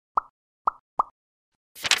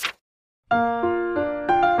Welcome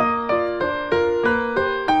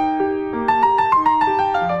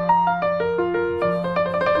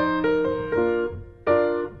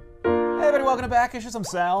to Back Issues. I'm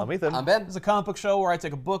Sal. I'm Ethan. I'm Ben. This is a comic book show where I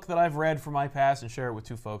take a book that I've read from my past and share it with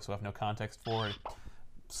two folks who have no context for it.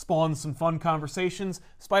 Spawns some fun conversations.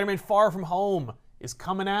 Spider-Man Far From Home is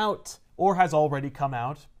coming out, or has already come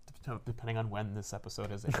out, depending on when this episode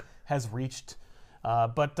has reached.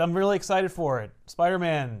 But I'm really excited for it.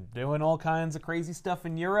 Spider-Man doing all kinds of crazy stuff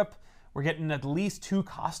in Europe. We're getting at least 2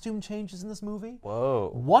 costume changes in this movie.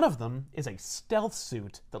 Whoa. One of them is a stealth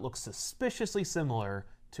suit that looks suspiciously similar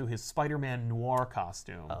to his Spider-Man Noir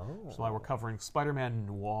costume. Oh. That's why we're covering Spider-Man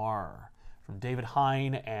Noir from David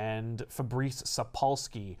Hine and Fabrice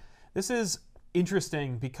Sapolsky. This is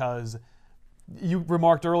interesting because you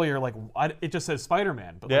remarked earlier, like, it just says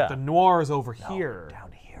Spider-Man, but like, the Noir is over here.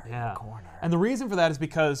 Down here in the corner. And the reason for that is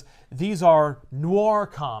because these are Noir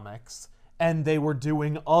comics, and they were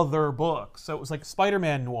doing other books. So it was like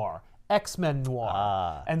Spider-Man Noir, X-Men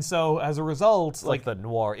Noir. And so as a result, It's like the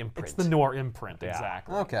Noir imprint. it's the Noir imprint,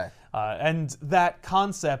 exactly. Okay. And that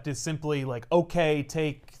concept is simply like, okay,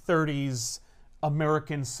 take 30s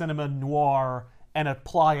American cinema noir and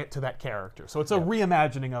apply it to that character. So it's a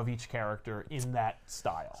reimagining of each character in that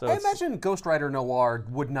style. I imagine Ghost Rider Noir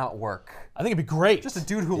would not work. I think it'd be great. Just a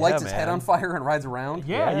dude who lights his head on fire and rides around.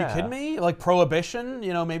 Yeah, are you kidding me? Like Prohibition,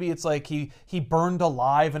 maybe it's like he burned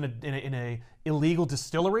alive in a illegal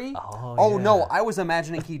distillery. Oh no, I was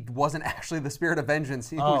imagining he wasn't actually the spirit of vengeance.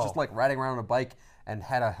 He was just like riding around on a bike and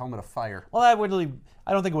had a helmet of fire. Well, I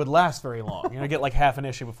don't think it would last very long. You're gonna get like half an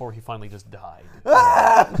issue before he finally just died.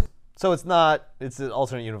 So it's an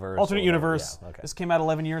alternate universe. Alternate universe. Yeah, okay. This came out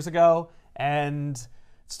 11 years ago, and it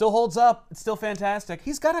still holds up. It's still fantastic.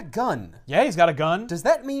 He's got a gun. Yeah, he's got a gun. Does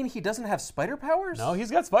that mean he doesn't have spider powers? No, he's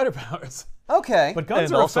got spider powers. Okay. But guns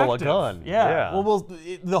And are also a effective. gun. Yeah. Yeah. Well,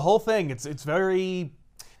 the whole thing, it's very...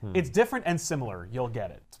 It's different and similar. You'll get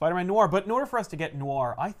it. Spider-Man Noir. But in order for us to get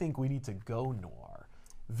Noir, I think we need to go Noir,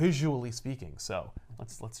 visually speaking. So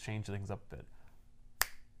let's change things up a bit.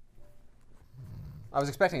 I was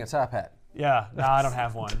expecting a top hat. Yeah, no, I don't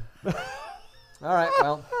have one. All right,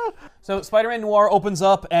 well. So Spider-Man Noir opens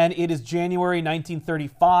up, and it is January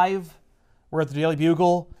 1935. We're at the Daily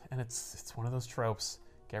Bugle, and it's one of those tropes.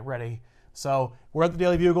 Get ready. So we're at the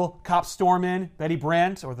Daily Bugle. Cops storm in. Betty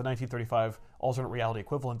Brant, or the 1935 alternate reality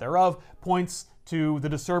equivalent thereof, points to the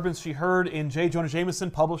disturbance she heard in J. Jonah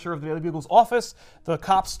Jameson, publisher of the Daily Bugle's office. The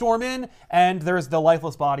cops storm in, and there's the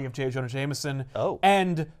lifeless body of J. Jonah Jameson. Oh.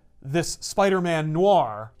 And this Spider-Man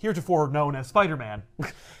Noir, heretofore known as Spider-Man,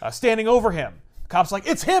 standing over him. Cops like,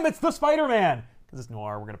 it's him, it's the Spider-Man. Because it's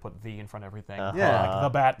Noir, we're going to put the in front of everything. Yeah. Like the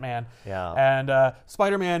Batman. Yeah. And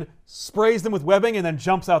Spider-Man sprays them with webbing and then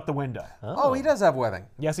jumps out the window. Oh, he does have webbing.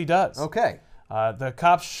 Yes, he does. Okay. The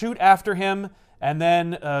cops shoot after him, and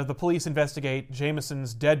then the police investigate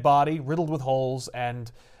Jameson's dead body, riddled with holes,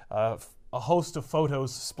 and a host of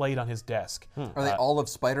photos splayed on his desk. Are they all of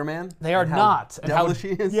Spider-Man? They are And how not. And how devilish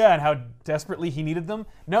he is? Yeah, and how desperately he needed them.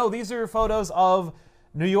 No, these are photos of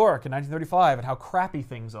New York in 1935 and how crappy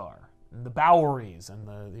things are, and the Boweries and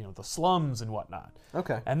the slums and whatnot.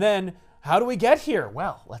 Okay. And then, how do we get here?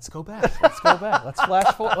 Well, let's go back. Let's go back. Let's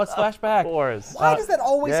flash back. Of course. Why does that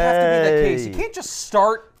always have to be the case? You Yay. can't just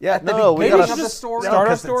start at the no, we beginning gotta of the just story. start our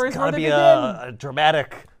 'cause stories it's where gotta they be begin. a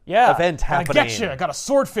dramatic event happening. Gotta get you. Gotta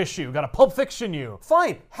swordfish you. Gotta pulp fiction you.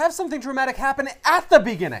 Fine, have something dramatic happen at the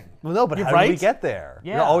beginning. Well, no, but You're how did we right. get there?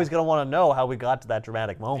 Yeah. You're always going to want to know how we got to that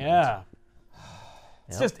dramatic moment. Yeah.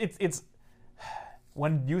 It's just, it's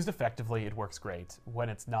when used effectively, it works great. When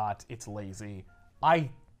it's not, it's lazy. I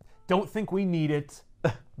don't think we need it,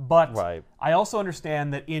 but Right. I also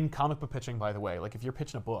understand that in comic book pitching, by the way, like if you're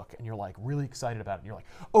pitching a book and you're like really excited about it, and you're like,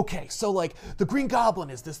 okay, so like the Green Goblin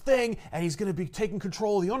is this thing, and he's gonna be taking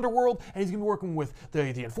control of the underworld, and he's gonna be working with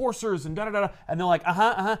the enforcers and da-da-da-da, and they're like,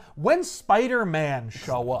 when Spider-Man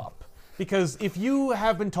show up? Because if you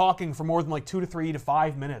have been talking for more than like 2 to 3 to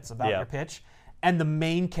 5 minutes about your pitch, and the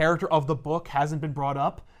main character of the book hasn't been brought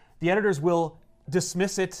up, the editors will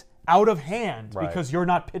dismiss it out of hand because you're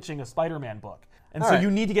not pitching a Spider-Man book. And so you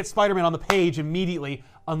need to get Spider-Man on the page immediately,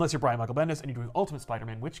 unless you're Brian Michael Bendis and you're doing Ultimate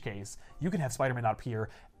Spider-Man, in which case you can have Spider-Man not appear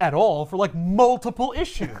at all for like multiple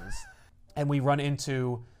issues. And we run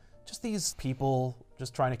into just these people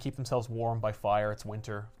just trying to keep themselves warm by fire. It's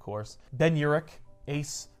winter, of course. Ben Urich,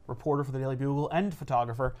 ace reporter for the Daily Bugle and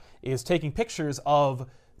photographer, is taking pictures of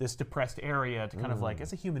this depressed area to kind of like,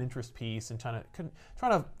 as a human interest piece, and trying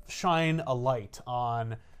to shine a light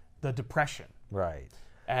on the depression. Right.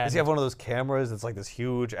 And Does he have one of those cameras? It's like this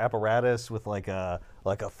huge apparatus with like a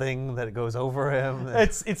thing that goes over him.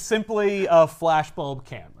 it's simply a flashbulb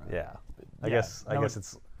camera. Yeah. I guess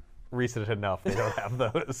it's recent enough they don't have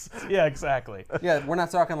those. Yeah, exactly. Yeah, we're not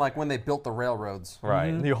talking like when they built the railroads. Right.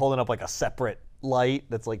 And you're holding up like a separate light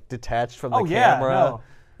that's like detached from the Oh yeah, camera. no.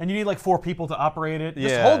 And you need like 4 people to operate it. Just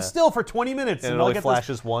Yeah. hold still for 20 minutes. And it they'll only get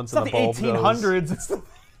flashes this. once It's and not the bulb the goes. 1800s.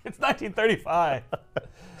 It's 1935.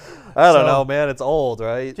 I don't know, man. It's old,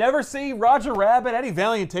 right? Did you ever see Roger Rabbit? Eddie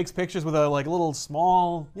Valiant takes pictures with a like little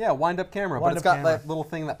small. Yeah, wind-up camera, but Wind-up it's got camera. that little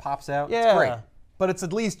thing that pops out. Yeah, It's great. but it's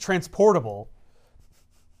at least transportable.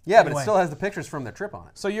 Yeah, but Anyway. it still has the pictures from their trip on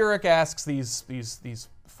it. So Urich asks these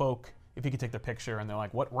folk if he could take their picture, and they're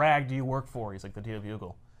like, "What rag do you work for?" He's like, "The Daily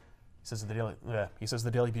Bugle." He says, the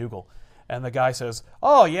Daily Bugle. And the guy says,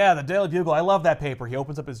 "Oh yeah, the Daily Bugle. I love that paper." He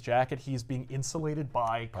opens up his jacket. He's being insulated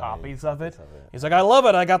by copies of it. He's like, "I love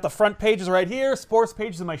it. I got the front pages right here, sports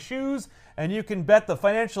pages in my shoes, and you can bet the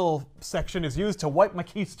financial section is used to wipe my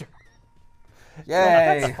keister."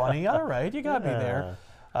 Yay! That's funny. All right, you got me there.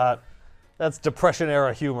 That's Depression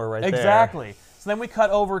era humor right there. Exactly. So then we cut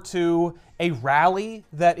over to a rally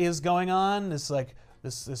that is going on. This like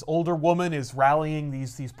this older woman is rallying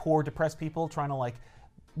these poor depressed people, trying to like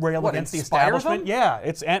rail What, against the inspire establishment. them? Yeah,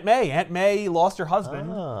 it's Aunt May. Aunt May lost her husband,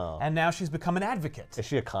 Oh. and now she's become an advocate. Is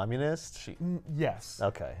she a communist? Yes.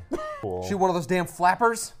 Okay. Cool. She one of those damn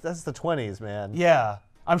flappers? That's the 20s, man. Yeah,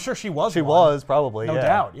 I'm sure she was. She one. was probably. No yeah.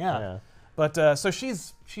 doubt. Yeah. But so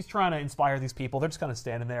she's trying to inspire these people. They're just kind of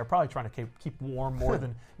standing there, probably trying to keep warm more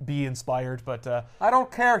than be inspired. But I don't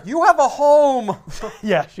care. You have a home.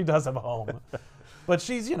 yeah, she does have a home. But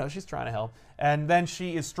she's trying to help. And then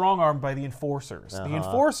she is strong-armed by the enforcers. The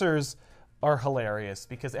enforcers are hilarious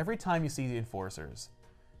because every time you see the enforcers,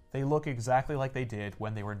 they look exactly like they did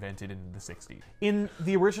when they were invented in the 60s. In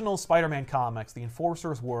the original Spider-Man comics, the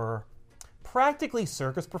enforcers were practically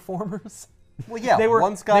circus performers. Well, yeah, They were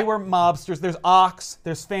one's got... they were mobsters. There's Ox,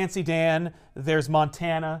 there's Fancy Dan, there's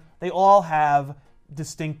Montana. They all have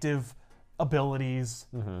distinctive abilities,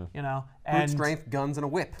 you know. brute And strength, guns, and a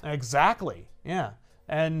whip. exactly, yeah.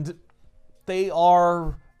 And they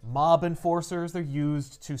are mob enforcers. They're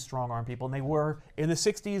used to strong-arm people, and they were in the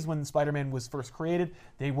 60s when Spider-Man was first created.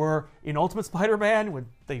 They were in Ultimate Spider-Man when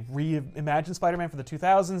they reimagined Spider-Man for the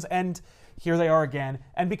 2000s, and here they are again.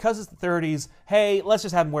 And because it's the 30s, hey, let's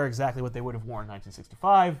just have them wear exactly what they would have worn in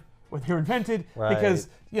 1965 when they were invented, Right. because,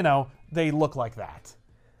 they look like that.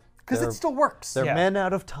 Because it still works. They're Yeah. men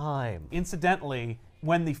out of time. Incidentally,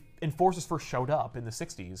 when the enforcers first showed up in the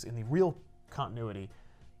 60s, in the real continuity,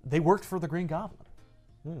 they worked for the Green Goblin.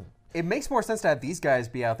 It makes more sense to have these guys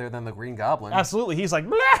be out there than the Green Goblin. Absolutely. He's like,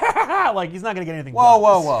 "Blah!" Like he's not going to get anything Whoa, done.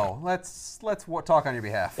 whoa, whoa. Let's talk on your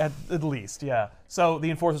behalf. At least, yeah. So the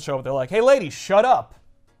enforcers show up. They're like, "Hey, ladies, shut up,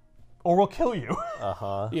 or we'll kill you."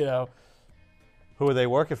 Uh-huh. Who are they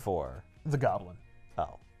working for? The Goblin.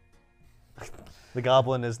 Oh. The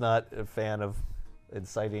Goblin is not a fan of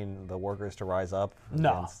inciting the workers to rise up?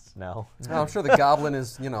 No. against- No? I'm sure the Goblin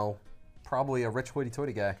is, probably a rich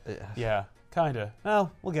hoity-toity guy. Yeah, kind of.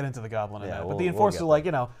 Well, we'll get into the Goblin in Yeah, a minute. we'll But the get enforcers are there.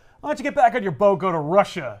 like, why don't you get back on your boat, go to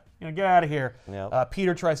Russia? Get out of here. Yep.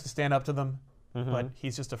 Peter tries to stand up to them, but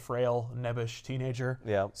he's just a frail, nebbish teenager.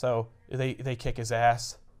 Yep. So they kick his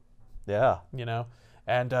ass. Yeah.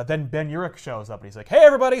 And then Ben Urich shows up and he's like, "Hey,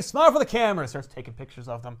 everybody, smile for the camera." Starts taking pictures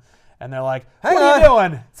of them. And they're like, Hang "What are you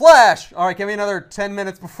doing?" Flash! All right, give me another 10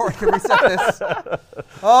 minutes before I can reset this.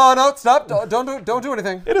 Oh, no, stop. Don't do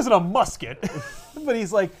anything. It isn't a musket. But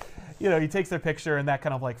he's like, he takes their picture and that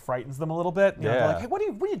kind of like frightens them a little bit. They're Yeah. like, "Hey, what are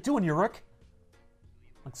you doing, Urich?"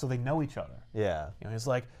 Like, so they know each other. Yeah. He's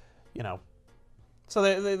like, so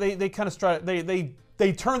they kind of try,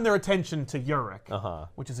 they turn their attention to Urich,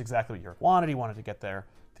 which is exactly what Urich wanted. He wanted to get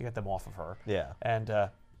them off of her. Yeah. And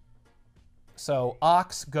so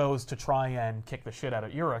Ox goes to try and kick the shit out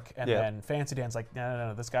of Urich, and Yeah. then Fancy Dan's like,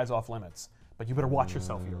 no, this guy's off limits. But you better watch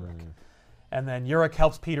yourself, Urich. And then Urich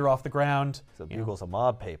helps Peter off the ground. So Bugle's a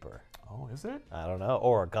mob paper. Oh, is it? I don't know.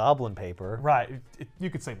 Or a goblin paper. Right. You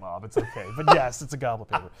could say mob. It's okay. But yes, it's a goblin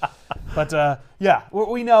paper. But yeah,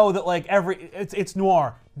 we know that like it's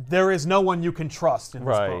Noir. There is no one you can trust in this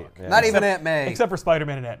Right, book. yeah. Not even Aunt May. Except for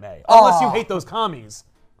Spider-Man and Aunt May. Unless you hate those commies.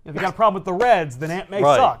 If you got a problem with the Reds, then Aunt May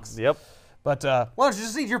Right. sucks. Yep. But Why don't you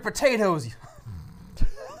just eat your potatoes? is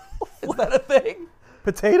that a thing?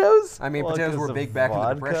 Potatoes? I mean, Well, potatoes 'cause were of big back in the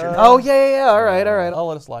vodka? Depression. Oh yeah. All right. I'll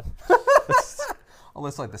let it slide. Oh,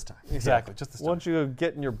 let's like this time. Exactly. Just this Why time. don't you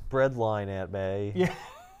get in your bread line, Aunt May? Yeah.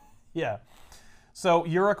 Yeah. So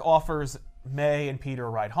Urich offers May and Peter a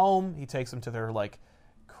ride home. He takes them to their like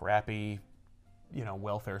crappy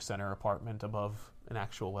welfare center apartment above an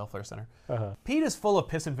actual welfare center. Pete is full of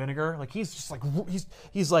piss and vinegar. Like he's just like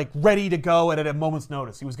he's like ready to go at a moment's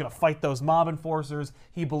notice. He was gonna fight those mob enforcers.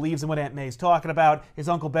 He believes in what Aunt May's talking about. His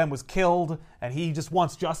Uncle Ben was killed, and he just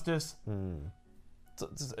wants justice. And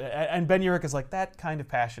Ben Urich is like, that kind of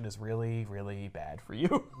passion is really, really bad for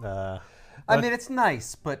you. I mean, it's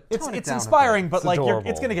nice, but it's tone it down a inspiring, bit. but like adorable.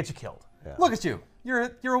 it's gonna get you killed. Yeah. Look at you.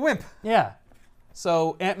 You're a wimp. Yeah.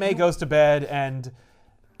 So Aunt May goes to bed, and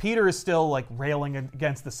Peter is still like railing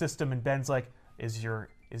against the system, and Ben's like, "Is your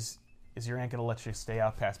aunt gonna let you stay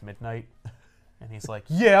out past midnight?" And he's like,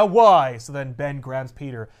 "Yeah, why?" So then Ben grabs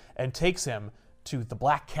Peter and takes him to the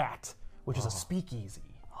Black Cat, which is a speakeasy.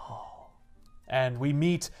 And we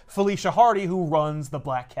meet Felicia Hardy, who runs the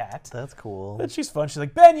Black Cat. That's cool. And she's fun. She's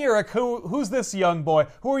like, Ben Urich, who's this young boy?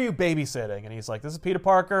 Who are you babysitting? And he's like, this is Peter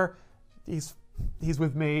Parker. He's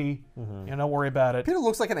with me. Don't worry about it. Peter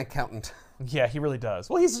looks like an accountant. Yeah, he really does.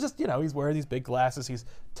 Well, he's just, he's wearing these big glasses. He's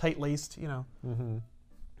tight-laced,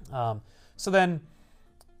 So then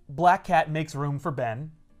Black Cat makes room for Ben.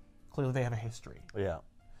 Clearly they have a history. Yeah.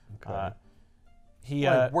 Okay. He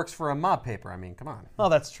works for a mob paper. I mean, come on. Oh,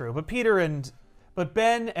 that's true. But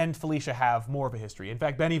Ben and Felicia have more of a history. In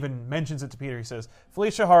fact, Ben even mentions it to Peter. He says,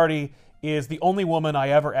 Felicia Hardy is the only woman I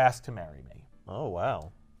ever asked to marry me. Oh,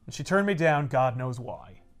 wow. And she turned me down, God knows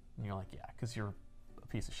why. And you're like, yeah, because you're a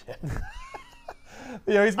piece of shit.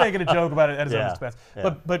 He's making a joke about it at his own expense.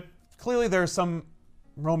 Yeah. But clearly there's some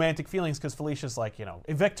romantic feelings because Felicia's like,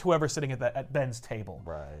 evict whoever's sitting at Ben's table,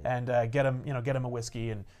 right? And get him a whiskey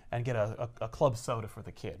and get a club soda for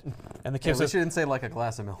the kid. And the kid Yeah, says, she didn't say like a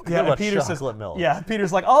glass of milk. yeah, and Peter says, milk. yeah.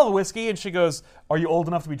 Peter's like, I'll have a whiskey, and she goes, are you old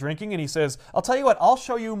enough to be drinking? And he says, I'll tell you what, I'll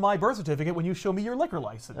show you my birth certificate when you show me your liquor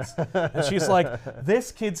license. And she's like,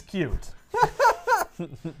 this kid's cute.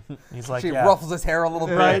 He's like, She yeah. ruffles his hair a little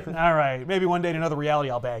bit. Right? All right. Maybe one day in another reality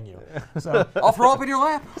I'll bang you. So I'll throw up in your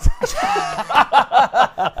lap.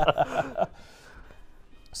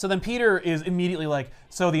 So then Peter is immediately like,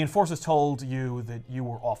 so the enforcers told you that you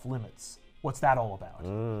were off limits. What's that all about?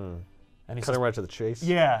 And he says, Cutting right to the chase.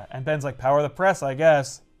 yeah. And Ben's like, power of the press, I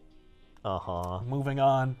guess. Uh-huh. Moving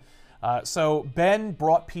on. So Ben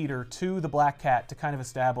brought Peter to the Black Cat to kind of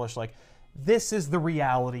establish, like, this is the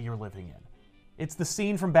reality you're living in. It's the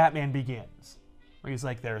scene from Batman Begins, where he's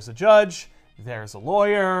like, there's a judge, there's a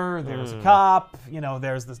lawyer, there's a cop,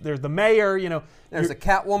 there's the mayor, There's a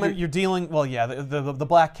Catwoman. You're dealing, well, yeah, the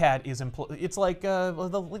Black Cat is, it's like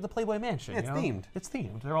the Playboy Mansion. It's themed. It's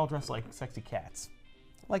themed. They're all dressed like sexy cats,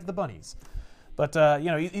 like the bunnies. But,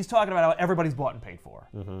 he's talking about how everybody's bought and paid for.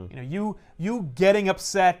 You getting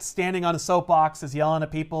upset, standing on a soapbox, is yelling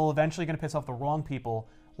at people, eventually going to piss off the wrong people,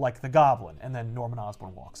 like the Goblin. And then Norman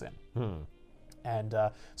Osborn walks in. And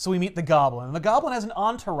so we meet the Goblin. And the Goblin has an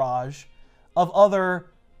entourage of other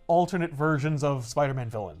alternate versions of Spider-Man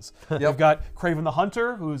villains. You've got Kraven the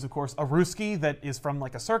Hunter, who's, of course, a Ruski that is from,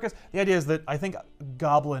 like, a circus. The idea is that I think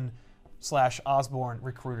Goblin / Osborn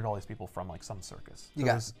recruited all these people from, like, some circus. You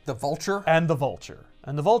got the Vulture. And the Vulture.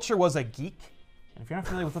 And the Vulture was a geek. And if you're not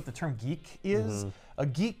familiar with what the term geek is, a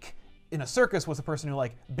geek in a circus was a person who,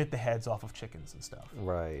 like, bit the heads off of chickens and stuff.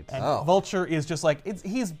 Right. And Vulture is just like,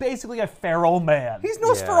 he's basically a feral man. He's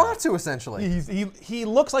Nosferatu, essentially. He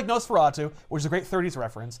looks like Nosferatu, which is a great 30s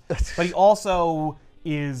reference, but he also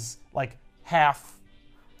is, like, half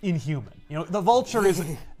inhuman. The Vulture is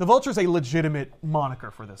a legitimate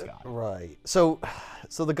moniker for this guy. Right. So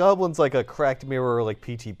the Goblin's like a cracked mirror, like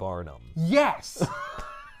P.T. Barnum. Yes.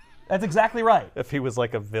 That's exactly right. If he was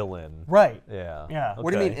like a villain. Right. Yeah. Yeah.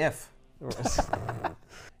 What do you mean if?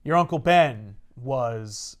 Your Uncle Ben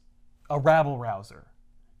was a rabble rouser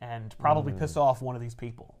and probably pissed off one of these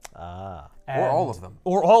people. Ah. Or all of them.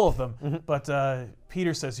 Or all of them. But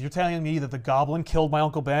Peter says, you're telling me that the Goblin killed my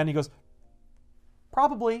Uncle Ben? He goes,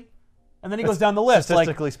 probably. And then he goes down the list.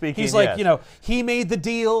 Statistically speaking, he's like, yes. He made the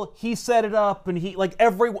deal, he set it up, and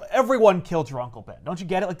everyone killed your Uncle Ben. Don't you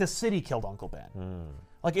get it? Like, the city killed Uncle Ben.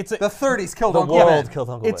 Like, it's The 30s killed The Uncle Ben. world killed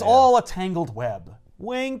Uncle Ben. It's all a tangled web.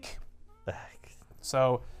 Wink.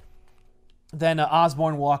 So then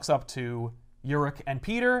Osborn walks up to Urich and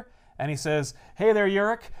Peter, and he says, "Hey there,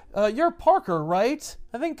 Urich. You're Parker, right?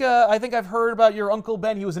 I think I've heard about your Uncle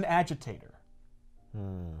Ben. He was an agitator."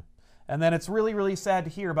 And then it's really, really sad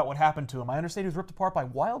to hear about what happened to him. I understand he was ripped apart by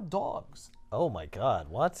wild dogs. Oh my God!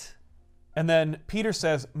 What? And then Peter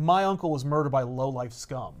says, "My uncle was murdered by low-life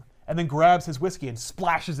scum." And then grabs his whiskey and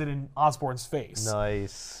splashes it in Osborn's face.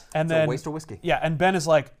 Nice. And It's then a waste of whiskey. Yeah, and Ben is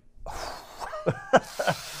like,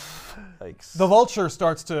 Yikes. the Vulture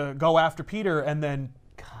starts to go after Peter, and then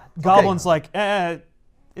Goblin's like,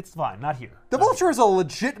 it's fine, not here. The Vulture is a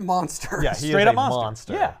legit monster. Yeah, he Straight is up a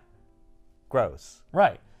monster. Yeah. Gross.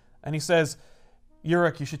 Right. And he says,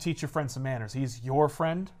 Yurik, you should teach your friend some manners. He's your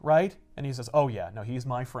friend, right? And he says, oh yeah, no, he's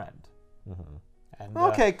my friend. And,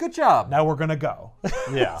 Okay, good job. now we're gonna go.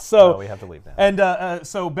 Yeah. So we have to leave now. And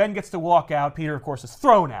so Ben gets to walk out. Peter, of course, is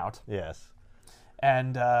thrown out. Yes.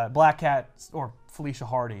 And Black Cat, or Felicia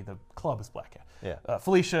Hardy, the club is Black Cat. Yeah.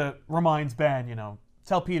 Felicia reminds Ben,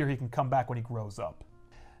 tell Peter he can come back when he grows up.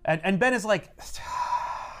 And Ben is like,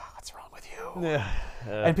 what's wrong with you? Yeah.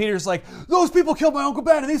 And Peter's like, those people killed my Uncle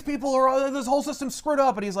Ben, and these people are, this whole system's screwed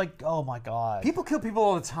up. And he's like, oh my God. People kill people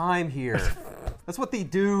all the time here. That's what they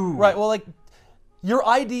do. Right, well, like, your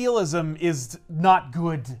idealism is not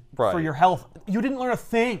good for Right. your health. You didn't learn a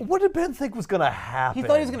thing. What did Ben think was going to happen? He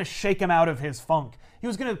thought he was going to shake him out of his funk. He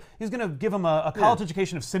was going to give him a college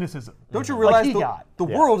education of cynicism. Don't you realize he got. the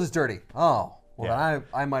Yeah. world is dirty? Oh, well, Yeah. then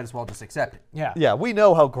I might as well just accept it. Yeah. Yeah, we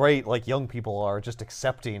know how great young people are just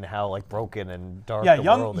accepting how broken and dark Yeah, the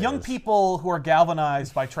young world is. people who are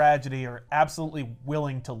galvanized by tragedy are absolutely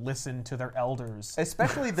willing to listen to their elders.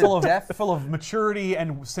 Especially the full of death, full of maturity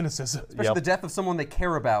and cynicism. especially the death of someone they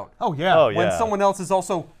care about. Oh yeah. Oh, yeah. When someone else is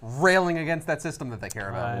also railing against that system that they care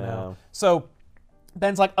about. I know. So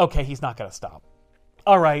Ben's like, okay, he's not gonna stop.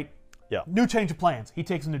 All right. Yeah. New change of plans. He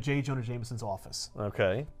takes him to J. Jonah Jameson's office.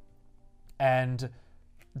 Okay. And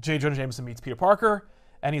J. Jonah Jameson meets Peter Parker,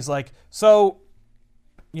 and he's like, so,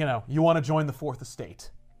 you want to join the Fourth Estate.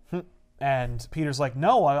 And Peter's like,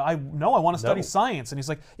 no, I want to study No. science. And he's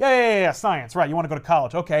like, yeah, science, right, you want to go to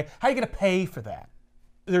college. Okay, how are you going to pay for that?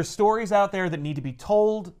 There's stories out there that need to be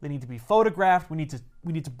told, they need to be photographed, we need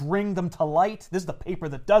to bring them to light. This is the paper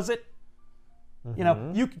that does it.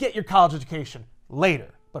 You could get your college education later,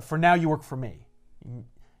 but for now you work for me.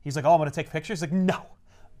 He's like, oh, I'm going to take pictures? He's like, no.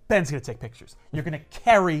 Ben's going to take pictures. You're going to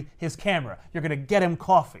carry his camera. You're going to get him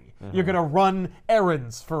coffee. You're going to run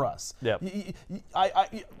errands for us. Yep.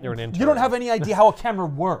 You're an You intern. don't have any idea how a camera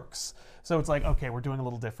works. So it's like, okay, we're doing a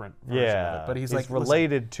little different version of Yeah. it. But he's it's like, listen,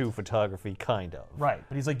 related to photography, kind of. right.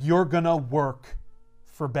 But he's like, you're going to work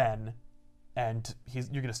for Ben, and you're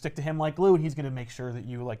going to stick to him like glue, and he's going to make sure that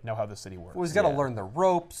you know how the city works. Well, he's got to learn the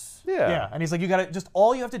ropes. Yeah, and he's like,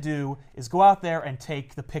 all you have to do is go out there and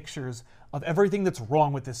take the pictures of everything that's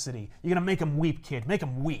wrong with this city. You're gonna make him weep, kid. Make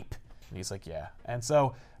him weep. And he's like, yeah. And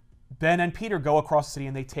so Ben and Peter go across the city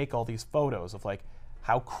and they take all these photos of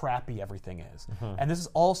how crappy everything is. And this is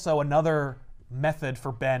also another method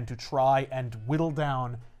for Ben to try and whittle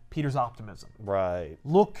down Peter's optimism. Right.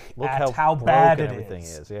 Look at how broken bad it everything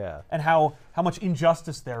is. Yeah. and how much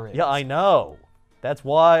injustice there is. Yeah, I know. That's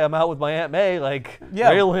why I'm out with my Aunt May, Yeah,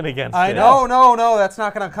 railing against I it. know. No, that's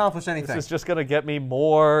not going to accomplish anything. This is just going to get me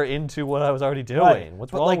more into what I was already doing. Right.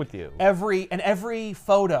 What's But, wrong with you? Every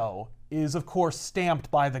photo is, of course,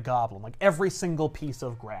 stamped by the Goblin. Every single piece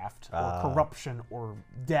of graft or corruption or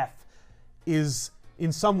death is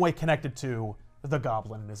in some way connected to the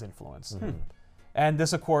Goblin and his influence. And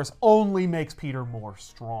this, of course, only makes Peter more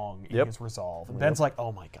strong in his resolve. And Ben's like,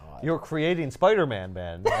 oh my God. You're creating Spider-Man,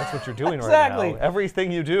 Ben. That's what you're doing Exactly. right now.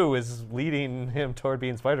 Everything you do is leading him toward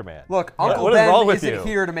being Spider-Man. Look, Uncle what is Ben wrong with isn't you?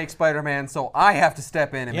 here to make Spider-Man, so I have to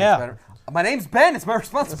step in and Yeah. make Spider-Man. My name's Ben. It's my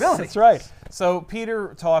responsibility. That's right. So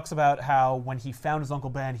Peter talks about how when he found his Uncle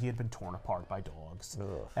Ben, he had been torn apart by dogs.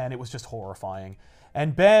 And it was just horrifying.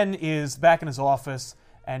 And Ben is back in his office,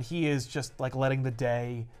 and he is just letting the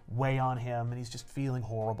day weigh on him, and he's just feeling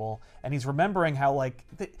horrible. And he's remembering how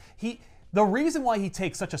the reason why he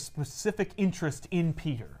takes such a specific interest in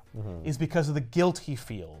Peter is because of the guilt he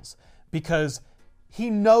feels, because he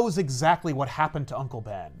knows exactly what happened to Uncle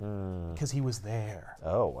Ben, because he was there.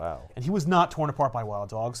 Oh, wow. And he was not torn apart by wild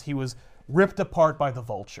dogs. He was ripped apart by the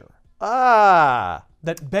Vulture. Ah!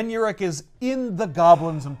 That Ben Urich is in the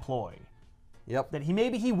Goblin's employ. Yep. That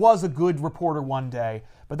maybe he was a good reporter one day,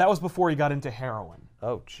 but that was before he got into heroin.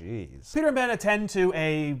 Oh, jeez. Peter and Ben attend to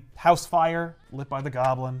a house fire lit by the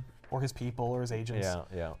Goblin, or his people, or his agents.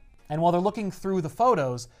 Yeah. And while they're looking through the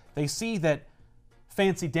photos, they see that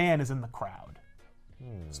Fancy Dan is in the crowd,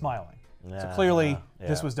 smiling. So clearly,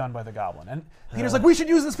 this was done by the Goblin. And Peter's like, we should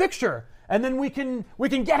use this picture, and then we can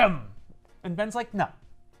get him. And Ben's like, no.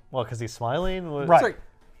 Well, because he's smiling? Right. Sorry,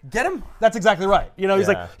 get him? That's exactly right. He's Yeah.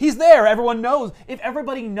 like, he's there. Everyone knows. If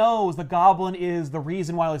everybody knows the Goblin is the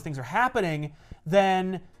reason why all these things are happening,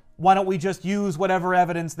 then why don't we just use whatever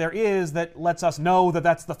evidence there is that lets us know that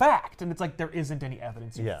that's the fact? And it's like, there isn't any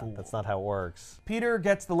evidence, you fool. That's not how it works. Peter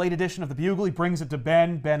gets the late edition of the Bugle. He brings it to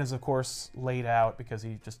Ben. Ben is, of course, laid out because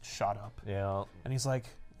he just shot up. Yeah. And he's like,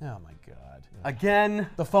 oh my God. Again.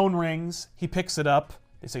 The phone rings. He picks it up.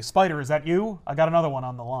 They say, Spider, is that you? I got another one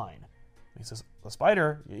on the line. He says, the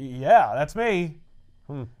spider? Yeah, that's me.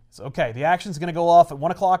 So, okay, the action's going to go off at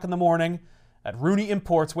 1 o'clock in the morning at Rooney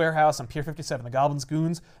Imports warehouse on Pier 57. The Goblin's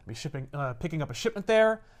goons will be picking up a shipment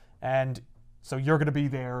there, and so you're going to be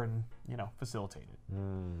there and, facilitate it.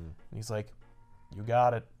 And he's like, you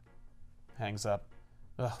got it. Hangs up.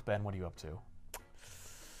 Ugh, Ben, what are you up to?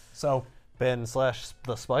 So Ben /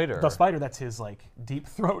 the spider. the spider, that's his deep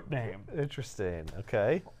throat name. Interesting.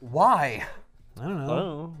 Okay. Why? I don't know.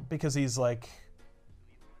 Oh. Because he's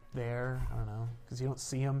there. I don't know. Because you don't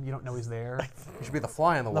see him. You don't know he's there. He should be the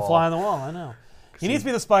fly on the wall. The fly on the wall, I know. He needs to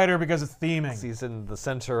be the spider because it's theming. He's in the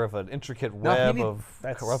center of an intricate web of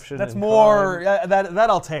corruption. That's and more. crime. That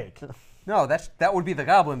I'll take. No, that would be the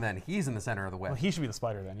goblin then. He's in the center of the web. Well, he should be the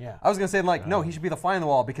spider then, yeah. I was gonna say no, he should be the fly on the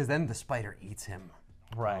wall because then the spider eats him.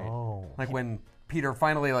 Right. Oh. Like when Peter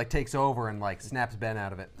finally takes over and snaps Ben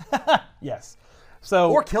out of it, Yes.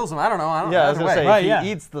 So. or kills him. I don't know. I don't Yeah, I know. was Either gonna say way. if Right, he yeah.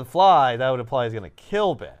 eats the fly, that would imply he's gonna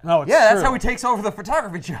kill Ben. No, it's Yeah, that's true. how he takes over the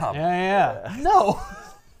photography job. Yeah. No.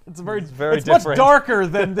 It's very much different. darker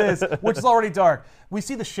than this, which is already dark. We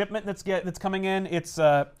see the shipment that's coming in. It's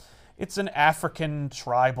an African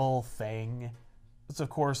tribal thing. It's of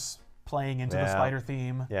course playing into the Yeah. spider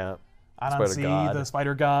theme. Yeah. Anansi, god. the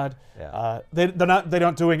spider god. Yeah. They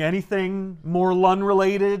don't doing anything more Lun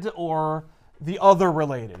related or the other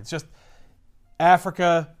related. It's just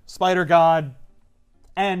Africa, spider god,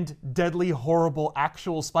 and deadly, horrible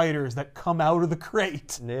actual spiders that come out of the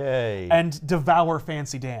crate Yay. and devour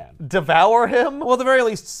Fancy Dan. devour him? Well, at the very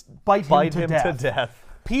least, bite Bite him to death.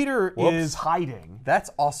 Peter Whoops. is hiding That's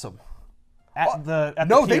awesome. at the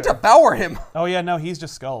No, they pier. devour him. Oh yeah, no, he's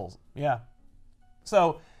just skulls. Yeah.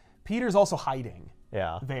 So Peter's also hiding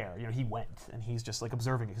Yeah. there. He went and he's just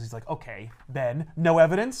observing it because he's like, okay, Ben, no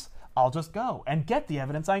evidence. I'll just go and get the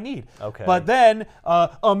evidence I need. Okay. But then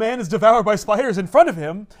a man is devoured by spiders in front of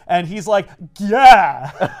him, and he's like,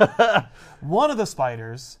 yeah. One of the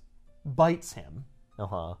spiders bites him,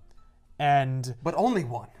 Uh-huh. and But only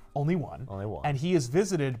one. only one. Only one. And he is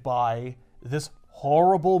visited by this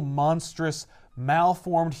horrible, monstrous,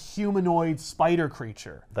 malformed humanoid spider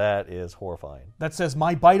creature That is horrifying. that says,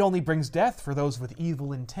 my bite only brings death for those with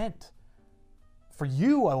evil intent. For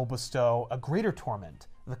you I will bestow a greater torment,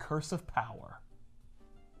 the curse of power.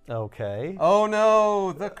 Okay. Oh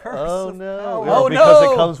no, the curse. Oh of no. power. Well, Oh, because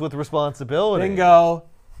no. it comes with responsibility. Bingo.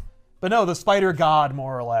 But no, the spider god,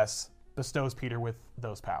 more or less, bestows Peter with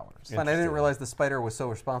those powers. Fun, I didn't realize the spider was so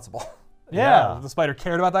responsible. Yeah, Yeah. the spider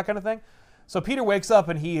cared about that kind of thing. So Peter wakes up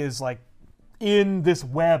and he is in this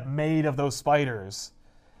web made of those spiders.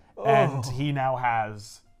 And he now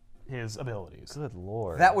has his abilities. Good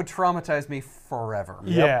lord. That would traumatize me forever.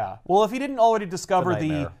 Yeah. Well, if he didn't already discover the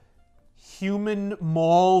nightmare. human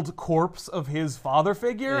mauled corpse of his father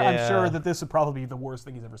figure, I'm Yeah. sure that this would probably be the worst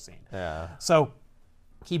thing he's ever seen. Yeah. So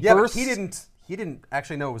he Yeah, bursts. but he didn't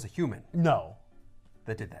actually know it was a human No,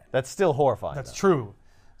 that did that. That's still horrifying. that's though. true.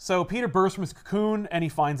 So Peter bursts from his cocoon and he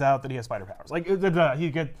finds out that he has spider powers. He can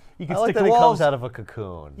I like stick that to he walls. comes out of a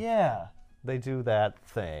cocoon. Yeah. They do that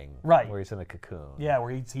thing. Right. Where he's in a cocoon. Yeah, where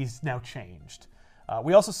he's now changed.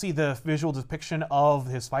 We also see the visual depiction of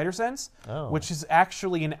his spider sense, Oh. which is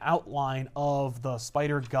actually an outline of the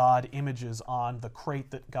spider god images on the crate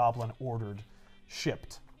that Goblin ordered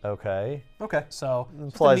shipped. Okay. Okay. So just a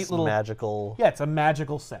Implies neat little magical. Yeah, it's a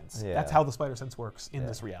magical sense. Yeah. That's how the spider sense works in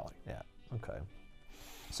this reality. Yeah. Okay.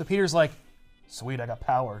 So Peter's like, sweet, I got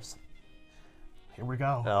powers. Here we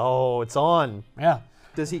go. Oh, it's on. Yeah.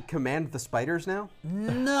 Does he command the spiders now?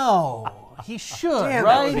 No, he should, Damn, that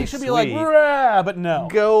right? would He be should be like, sweet. "Rah," but no.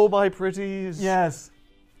 Go, my pretties. Yes.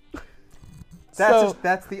 That's So-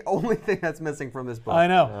 that's the only thing that's missing from this book. I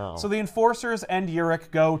know. No. So the enforcers and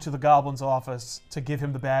Yurik go to the Goblin's office to give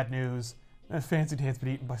him the bad news. Fancy Dan's been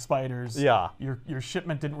eaten by spiders. Yeah. Your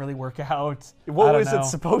shipment didn't really work out. I What don't was know. it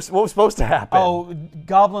supposed? What was supposed to happen? Oh,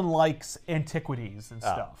 Goblin likes antiquities and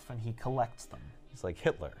stuff, and he collects them. He's like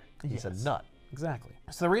Hitler. He's a Yes. nut. Exactly.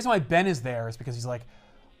 So the reason why Ben is there is because he's like,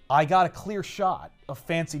 I got a clear shot of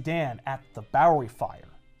Fancy Dan at the Bowery fire.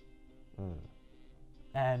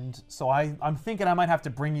 And so I'm thinking I might have to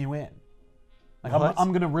bring you in. Like What? I'm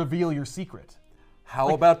going to reveal your secret. How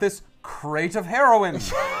about this crate of heroin?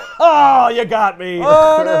 Oh, you got me.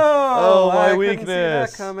 Oh no! Oh, my I couldn't see that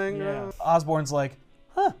weakness. coming. Yeah. Osborne's like,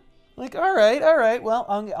 huh? Like, all right. Well,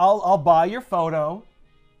 I'll buy your photo,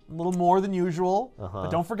 a little more than usual. But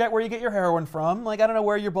don't forget where you get your heroin from. Like, I don't know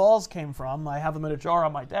where your balls came from. I have them in a jar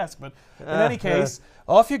on my desk. But in any case,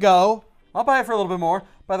 off you go. I'll buy it for a little bit more.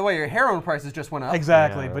 By the way, your heroin prices just went up.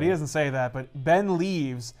 Exactly. Yeah, But he doesn't say that. But Ben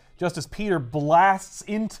leaves just as Peter blasts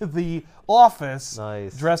into the office,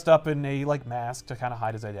 Nice. dressed up in a mask to kind of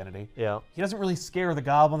hide his identity. Yeah. He doesn't really scare the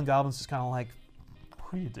Goblin. The Goblin's just kind of like,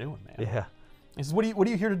 what are you doing, man? Yeah. He says, what are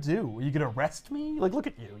you here to do? Are you going to arrest me? Like, look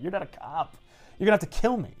at you. You're not a cop. You're going to have to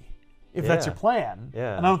kill me if that's your plan.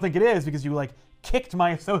 Yeah. And I don't think it is because you, kicked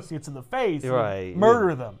my associates in the face. Right.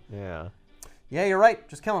 Murder them. Yeah. Yeah, you're right.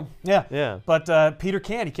 Just kill him. Yeah. Yeah. But Peter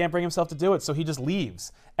can't. He can't bring himself to do it, so he just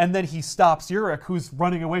leaves. And then he stops Yurik, who's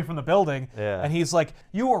running away from the building. Yeah. And he's like,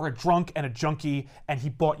 you are a drunk and a junkie, and he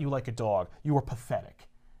bought you like a dog. You are pathetic.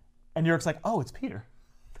 And Yurik's like, oh, it's Peter.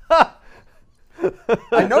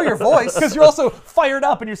 I know your voice. Because you're also fired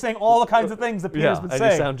up and you're saying all the kinds of things that Peter's been and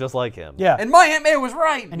saying. you sound just like him. Yeah. And my Aunt May was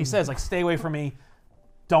right. And he says, stay away from me.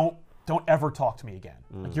 Don't ever talk to me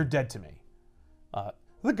again. You're dead to me.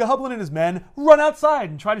 The Goblin and his men run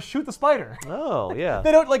outside and try to shoot the spider. Oh, yeah.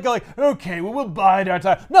 They don't go okay, well, we'll bide our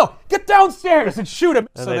time. No, get downstairs and shoot him.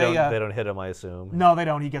 And so they don't hit him, I assume. No, they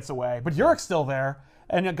don't. He gets away. But Yurik's still there.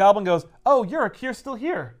 And the Goblin goes, oh, Yurik, you're still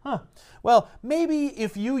here. Huh. Well, maybe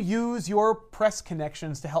if you use your press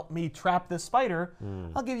connections to help me trap this spider,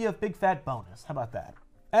 I'll give you a big fat bonus. How about that?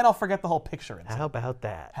 And I'll forget the whole picture. How about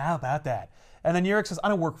that? How about that? And then Yurik says, I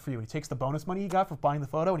don't work for you. And he takes the bonus money he got for buying the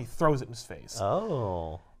photo and he throws it in his face.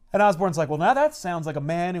 Oh. And Osborn's like, well, now that sounds like a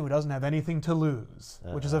man who doesn't have anything to lose,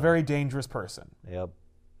 which is a very dangerous person. Yep.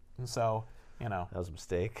 And so, That was a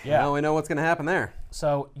mistake. Yeah. Now we know what's going to happen there.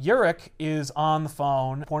 So Yurik is on the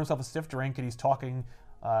phone, pouring himself a stiff drink, and he's talking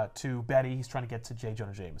to Betty. He's trying to get to J.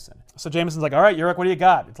 Jonah Jameson. So Jameson's like, all right, Yurik, what do you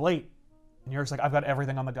got? It's late. And Yurik's like, I've got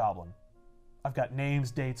everything on the Goblin. I've got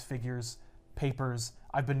names, dates, figures, papers.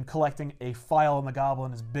 I've been collecting a file on the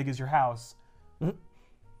Goblin as big as your house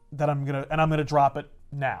that I'm gonna drop it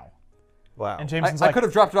now. Wow. And Jameson's I like, could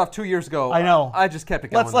have dropped it off 2 years ago. I know. I just kept it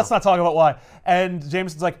going. let's not talk about why. And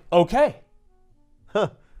Jameson's like, okay.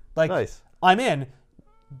 Nice. I'm in.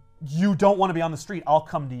 You don't want to be on the street. I'll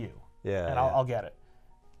come to you. Yeah. And I'll get it.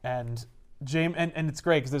 And and it's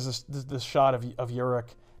great because there's this shot of Yurik.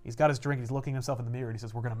 He's got his drink. He's looking himself in the mirror. And he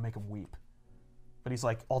says, "We're gonna make him weep." But he's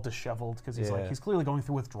all disheveled because he's clearly going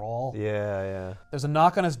through withdrawal. Yeah. There's a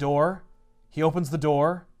knock on his door. He opens the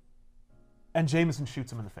door, and Jameson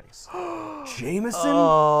shoots him in the face. Jameson?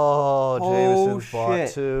 Oh, Jameson fought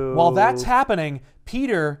shit. too. While that's happening,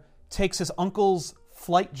 Peter takes his uncle's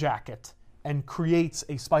flight jacket and creates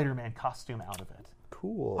a Spider-Man costume out of it.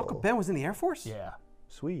 Cool. Uncle Ben was in the Air Force? Yeah.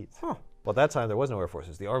 Sweet. Huh. Well, at that time there was no Air Force. It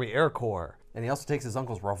was the Army Air Corps. And he also takes his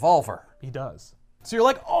uncle's revolver. He does. So you're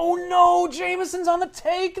like, oh no, Jameson's on the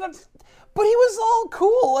take. But he was all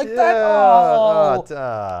cool like that.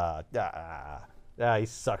 Oh. He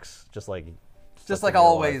sucks. Just like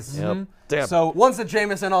always. Yep. Mhm. Damn. So Once a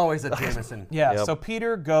Jameson, always a Jameson. yeah. Yep. So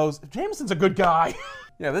Peter goes. Jameson's a good guy.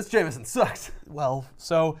 Yeah, this Jameson sucks. Well,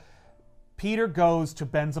 so Peter goes to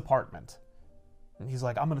Ben's apartment, and he's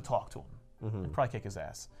like, I'm going to talk to him. And probably kick his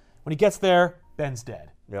ass. When he gets there, Ben's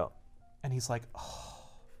dead. Yeah. And he's like, oh,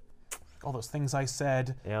 all those things I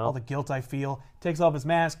said, Yeah. all the guilt I feel. Takes off his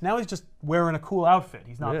mask. Now he's just wearing a cool outfit.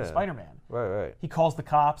 He's not Yeah. the Spider-Man. Right. He calls the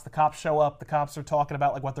cops. The cops show up. The cops are talking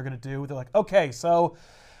about what they're going to do. They're like, okay, so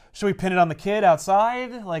should we pin it on the kid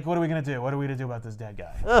outside? What are we going to do? What are we going to do about this dead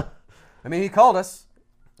guy? I mean, he called us.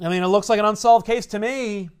 I mean, it looks like an unsolved case to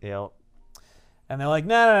me. Yeah. And they're like,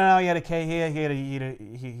 no, he had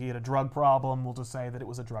a drug problem. We'll just say that it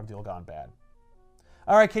was a drug deal gone bad.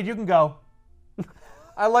 All right, kid, you can go.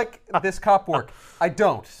 I like this cop work. I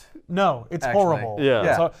don't. No, it's Actually, horrible.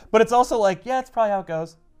 yeah. So, but it's also it's probably how it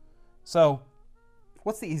goes. So,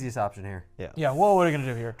 What's the easiest option here? yeah, well, what are you going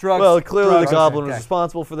to do here? Drugs. Well, clearly drugs. the Goblin was Okay.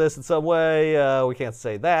 responsible for this in some way. We can't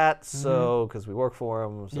say that, so because we work for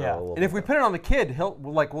him. So Yeah. we'll And if we pin it on the kid,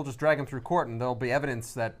 we'll just drag him through court, and there'll be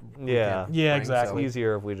evidence that. we Yeah. can't Yeah, bring, exactly. it's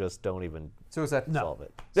easier if we just don't even So is that? No. solve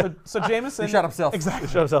it. So Jameson... He shot himself. Exactly.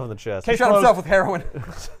 Shot himself in the chest. Case He shot closed. himself with heroin.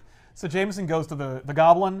 So Jameson goes to the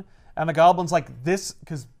Goblin, and the Goblin's like, this...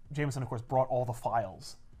 Because Jameson, of course, brought all the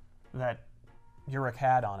files that Yurik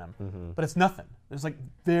had on him. But it's nothing.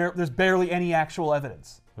 There's barely any actual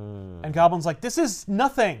evidence. And Goblin's like, this is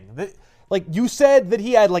nothing. You said that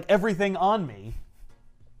he had everything on me,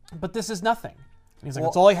 but this is nothing. And he's like,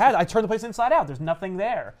 that's all I had. I turned the place inside out. There's nothing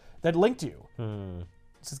there that linked you. He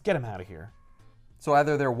says, get him out of here. So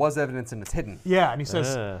either there was evidence and it's hidden. Yeah, and he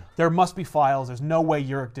says, there must be files. There's no way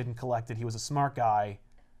Yurik didn't collect it. He was a smart guy.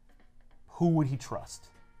 Who would he trust?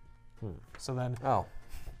 So then... Oh.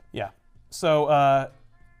 Yeah. So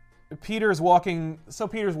Peter's walking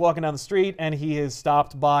down the street, and he is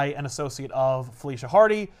stopped by an associate of Felicia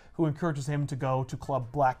Hardy, who encourages him to go to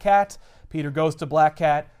Club Black Cat. Peter goes to Black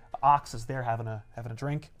Cat. Ox is there having a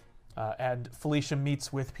drink, And Felicia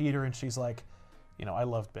meets with Peter, and she's like, I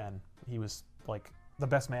loved Ben. He was like the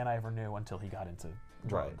best man I ever knew until he got into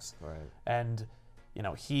drugs. Right. And,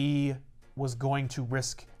 he was going to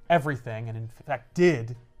risk everything, and in fact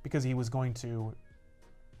did, because he was going to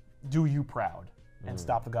do you proud and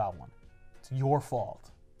stop the goblin. It's your fault.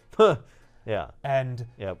 Yeah. And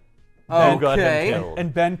Yep. Okay. You got him killed.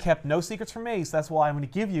 and Ben kept no secrets from me, so that's why I'm going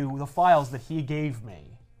to give you the files that he gave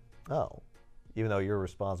me. Oh. Even though you're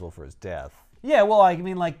responsible for his death. Yeah, well, I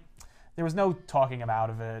mean, like, there was no talking him out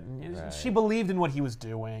of it. And Right. She believed in what he was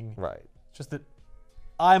doing. Right. Just that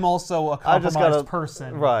I'm also a compromised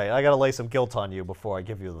person. Right. I got to lay some guilt on you before I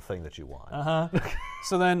give you the thing that you want.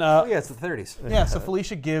 So then, Oh, yeah, it's the 30s. so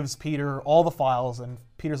Felicia gives Peter all the files, and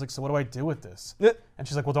Peter's like, so what do I do with this? And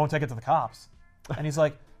she's like, well, don't take it to the cops. And he's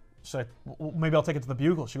like, well, maybe I'll take it to the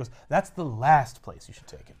Bugle. She goes, that's the last place you should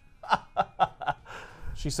take it.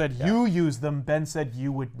 She said, you use them. Ben said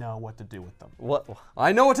you would know what to do with them. What?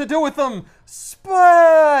 I know what to do with them, but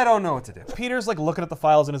I don't know what to do. Peter's like looking at the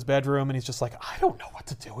files in his bedroom, and he's just like, I don't know what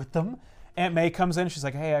to do with them. Aunt May comes in, and she's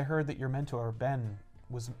like, hey, I heard that your mentor, Ben,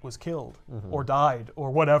 was killed or died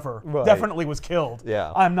or whatever. Right. Definitely was killed.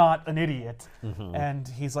 Yeah. I'm not an idiot. And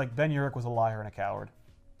he's like, Ben Urich was a liar and a coward.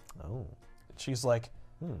 Oh. She's like,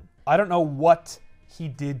 I don't know what he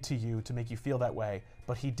did to you to make you feel that way,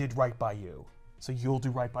 but he did right by you. So you'll do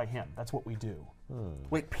right by him. That's what we do.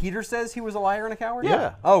 Wait, Peter says he was a liar and a coward?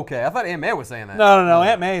 Yeah. Okay, I thought Aunt May was saying that. No.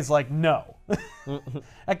 Aunt May's like, no.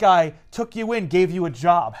 That guy took you in, gave you a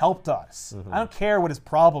job, helped us. I don't care what his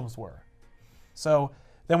problems were. So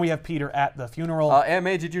then we have Peter at the funeral. Aunt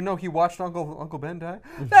May, did you know he watched Uncle Ben die?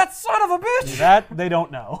 That son of a bitch! That they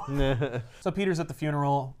don't know. So Peter's at the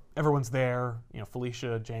funeral. Everyone's there.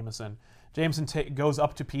 Felicia, Jameson. Jameson goes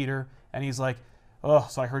up to Peter, and he's like, oh,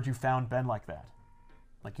 so I heard you found Ben like that.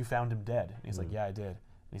 Like you found him dead. And he's like, yeah, I did. And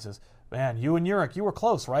he says, man, you and Urich, you were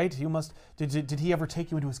close, right? You must. Did he ever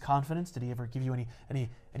take you into his confidence? Did he ever give you any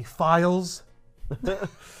files?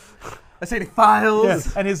 I say any files.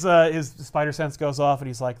 Yes. And his spider sense goes off, and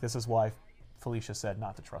he's like, this is why Felicia said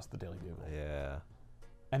not to trust the Daily Bugle. Yeah.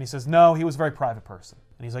 And he says, no, he was a very private person.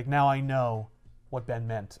 And he's like, now I know what Ben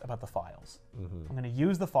meant about the files. I'm going to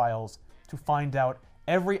use the files to find out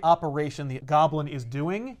every operation the Goblin is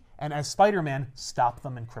doing, and as Spider-Man, stop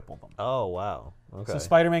them and cripple them. Oh, wow. Okay. So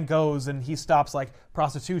Spider-Man goes and he stops like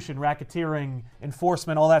prostitution, racketeering,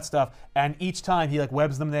 enforcement, all that stuff, and each time he like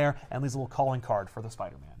webs them there and leaves a little calling card for the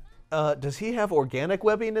Spider-Man. Does he have organic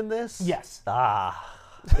webbing in this? Yes.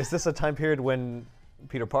 Is this a time period when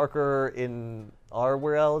Peter Parker in our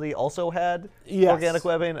reality also had organic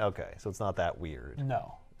webbing? Okay, so it's not that weird.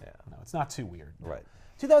 No. Yeah. No, it's not too weird. Right.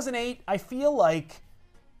 2008, I feel like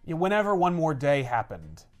whenever One More Day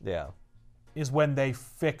happened Yeah. is when they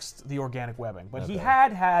fixed the organic webbing. But he Okay.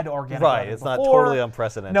 had organic Right, webbing it's not before. totally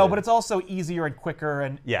unprecedented. No, but it's also easier and quicker,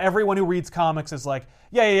 and Yeah. everyone who reads comics is like,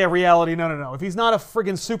 yeah, reality, no. If he's not a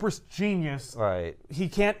friggin' super genius, Right.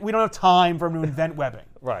 we don't have time for him to invent webbing.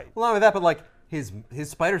 Right. Well, not only that, but like his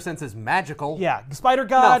spider sense is magical. Yeah, Spider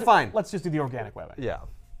God, fine. let's just do the organic webbing. Yeah.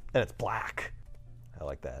 And it's black. I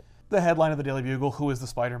like that. The headline of the Daily Bugle, who is the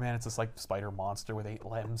Spider-Man? It's this like spider monster with 8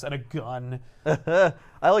 limbs and a gun.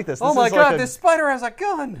 I like this. Oh This my is God, like this spider has a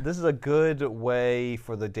gun. This is a good way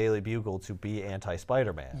for the Daily Bugle to be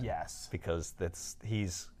anti-Spider-Man. Yes. Because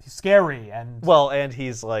he's He's scary, and and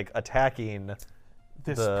he's like attacking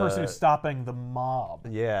this person who's stopping the mob.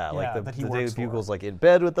 like that he the Daily works for. Bugle's like in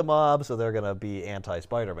bed with the mob, so they're gonna be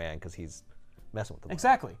anti-Spider-Man because he's messing with the mob.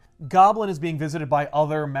 Exactly. Goblin is being visited by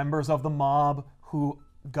other members of the mob who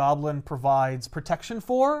Goblin provides protection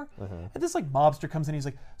for. And this like mobster comes in, he's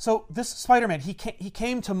like, so this Spider-Man, he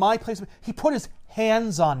came to my place, he put his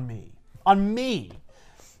hands on me.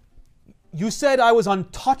 You said I was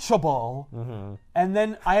untouchable, and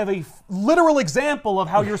then I have a literal example of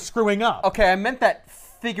how you're screwing up. Okay, I meant that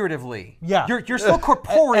figuratively. Yeah. You're still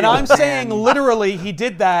corporeal. And I'm man. saying literally he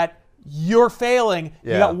did that. You're failing.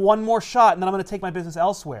 You Yeah. got one more shot, and then I'm going to take my business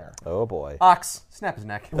elsewhere. Oh boy. Ox, snap his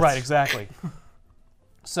neck. Right, exactly.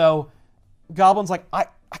 So, Goblin's like, I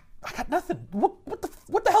got nothing.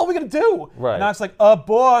 What the hell are we gonna do? Right. And Ox like,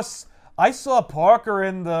 boss, I saw Parker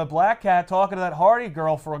and the Black Cat talking to that Hardy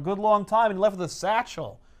girl for a good long time, and he left with a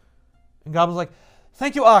satchel. And Goblin's like,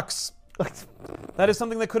 thank you, Ox. That is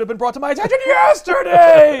something that could have been brought to my attention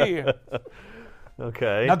yesterday.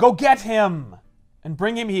 Okay. Now go get him and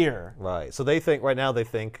bring him here. Right. So they think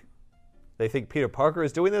They think Peter Parker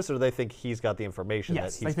is doing this, or they think he's got the information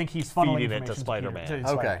Yes, that they think he's funneling feeding it information to Spider-Man. Peter, to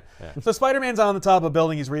Okay. Spider-Man. So Spider-Man's on the top of a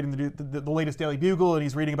building. He's reading the latest Daily Bugle, and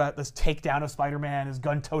he's reading about this takedown of Spider-Man, his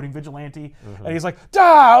gun-toting vigilante. And he's like,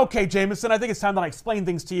 okay, Jameson, I think it's time that I explain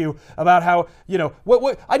things to you about how,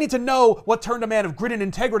 what I need to know what turned a man of grit and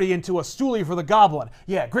integrity into a stoolie for the Goblin.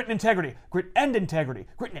 Yeah, grit and integrity. Grit and integrity.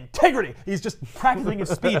 Grit and integrity. He's just practicing his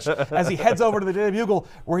speech as he heads over to the Daily Bugle,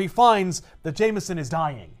 where he finds that Jameson is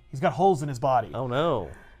dying. He's got holes in his body. Oh, no.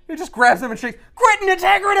 He just grabs him and shakes, grit and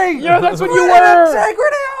integrity! Yeah, that's what you Grit were! and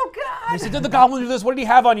integrity, oh God! He said, did the Goblin do this? What did he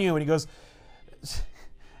have on you? And he goes,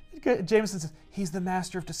 Jameson says, he's the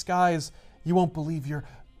master of disguise. You won't believe your,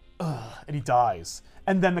 and he dies.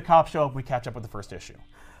 And then the cops show up, we catch up with the first issue.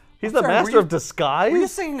 He's the master of disguise? Were you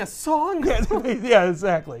singing a song? Yeah,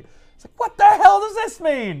 exactly. It's like, what the hell does this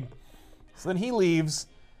mean? So then he leaves,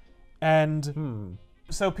 and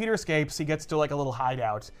so Peter escapes. He gets to like a little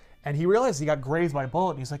hideout, and he realizes he got grazed by a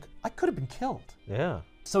bullet, and he's like, I could have been killed. Yeah.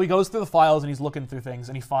 So he goes through the files, and he's looking through things,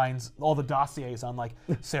 and he finds all the dossiers on like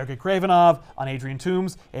Sergei Kravenov, on Adrian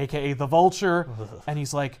Toomes, a.k.a. the Vulture, and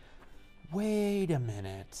he's like, wait a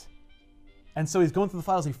minute. And so he's going through the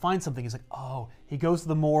files, he finds something, he's like, oh, he goes to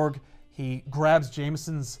the morgue, he grabs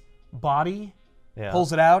Jameson's body,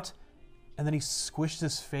 pulls it out, and then he squishes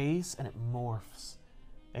his face, and it morphs.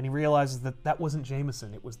 And he realizes that that wasn't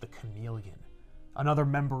Jameson, it was the chameleon, another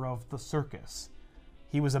member of the circus.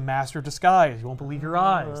 He was a master of disguise, you won't believe your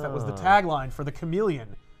eyes. That was the tagline for the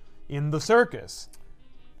chameleon in the circus.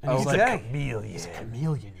 And he's like, chameleon. He's a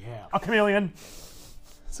chameleon, yeah. A chameleon.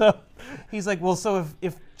 So he's like, well, so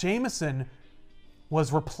if Jameson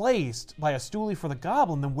was replaced by a stoolie for the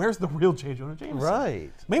Goblin, then where's the real J. Jonah Jameson?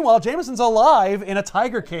 Right. Meanwhile, Jameson's alive in a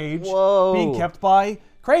tiger cage being kept by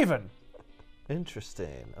Craven.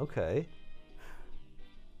 Interesting. Okay.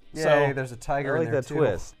 Yay, So there's a tiger I like in there that too.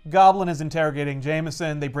 twist. Goblin is interrogating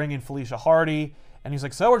Jameson. They bring in Felicia Hardy, and he's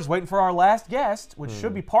like, so we're just waiting for our last guest, which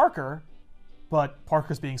should be Parker, but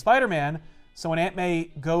Parker's being Spider-Man. So when Aunt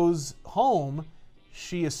May goes home,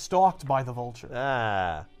 she is stalked by the Vulture.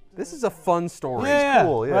 Ah. This is a fun story. Yeah,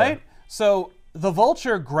 cool, yeah. right? So the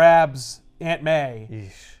Vulture grabs Aunt May,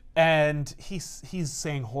 Yeesh. and he's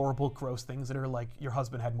saying horrible, gross things that are like, your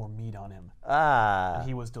husband had more meat on him. Ah.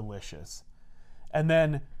 He was delicious. And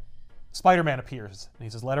then Spider-Man appears, and he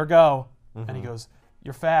says, let her go. And he goes,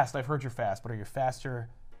 you're fast. I've heard you're fast, but are you faster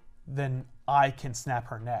than I can snap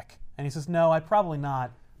her neck? And he says, no, I'd probably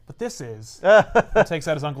not, but this is. He takes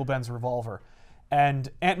out his Uncle Ben's revolver. And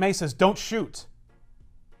Aunt May says, don't shoot.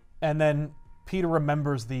 And then Peter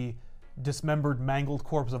remembers the dismembered, mangled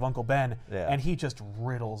corpse of Uncle Ben, and he just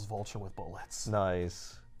riddles Vulture with bullets.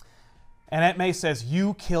 Nice. And Aunt May says,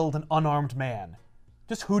 you killed an unarmed man.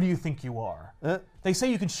 Just who do you think you are? They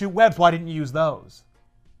say you can shoot webs. Why didn't you use those?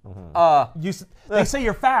 They say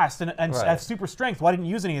you're fast and have super strength. Why didn't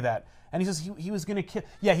you use any of that? And he says, he was going to kill.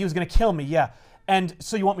 Yeah, he was going to kill me, yeah. And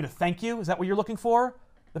so you want me to thank you? Is that what you're looking for?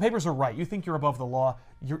 The papers are right. You think you're above the law.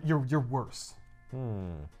 You're worse.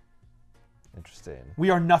 Interesting. We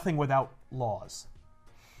are nothing without laws.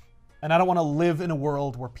 And I don't want to live in a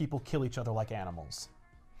world where people kill each other like animals.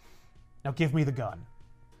 Now give me the gun.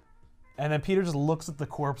 And then Peter just looks at the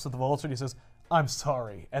corpse of the Vulture and he says, I'm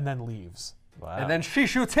sorry, and then leaves. Wow. And then she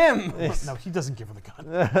shoots him. No, he doesn't give her the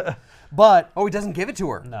gun. But, Oh, he doesn't give it to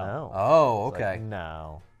her. no. Oh, It's okay. like,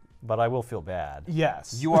 no. But I will feel bad.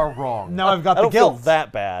 Yes. You are wrong. Now I've got I the don't feel guilt.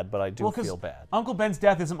 that bad, but I do 'Cause feel bad. Uncle Ben's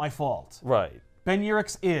death isn't my fault. Right. Ben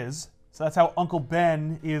Urich's is, so that's how Uncle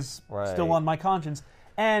Ben is still Right. on my conscience.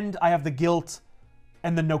 And I have the guilt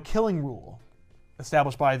and the no-killing rule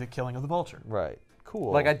established by the killing of the Vulture. Right.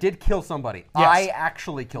 Cool. Like I did kill somebody. Yes. I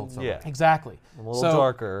actually killed somebody. Yeah. Exactly. A little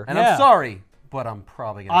darker. And Yeah. I'm sorry, but I'm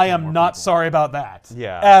probably gonna I kill am more not people. sorry about that.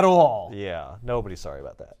 Yeah. At all. Yeah. Nobody's sorry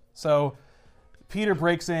about that. So Peter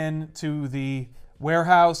breaks in to the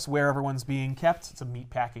warehouse where everyone's being kept. It's a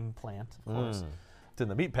meatpacking plant, of course. It's in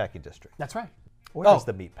the meatpacking district. That's right. Where is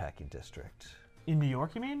the meatpacking district? In New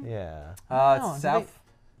York, you mean? Yeah. No, It's south. Yeah.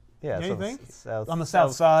 Yeah, so you think? South, On the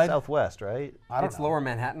south side? Southwest, right? I don't It's know. lower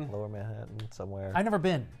Manhattan. Lower Manhattan, somewhere. I've never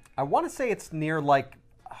been. I want to say it's near like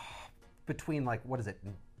between like what is it,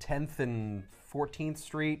 10th and 14th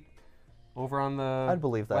Street, over on the I'd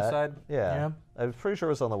believe that. west side. Yeah. I'm pretty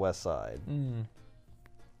sure it's on the west side.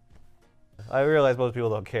 I realize most people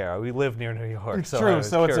don't care. We live near New York. It's so I true. was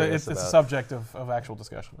So it's curious a about- subject of actual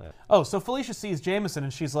discussion. Yeah. Oh, so Felicia sees Jameson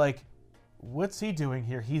and she's like, "What's he doing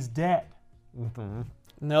here? He's dead." And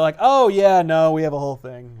they're like, "Oh yeah, no, we have a whole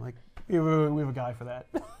thing. Like we have a guy for that."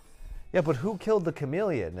 Yeah, but who killed the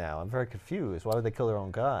chameleon now? I'm very confused. Why would they kill their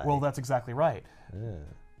own guy? Well, that's exactly right.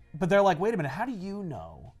 But they're like, "Wait a minute. How do you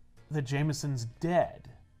know that Jameson's dead.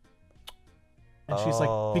 And she's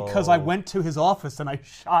like, because I went to his office and I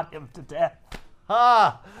shot him to death.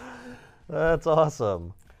 Ha! That's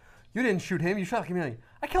awesome. You didn't shoot him. You shot the chameleon.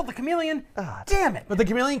 I killed the chameleon. Damn it. But the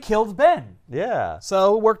chameleon killed Ben. Yeah.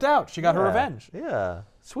 So it worked out. She got her revenge. Yeah.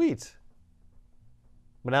 Sweet.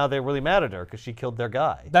 But now they're really mad at her because she killed their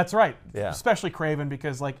guy. That's right. Yeah. Especially Craven,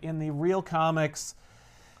 because like in the real comics,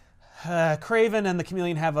 Craven and the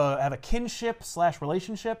chameleon have a kinship /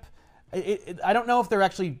 relationship. I don't know if they're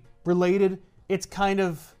actually related. It's kind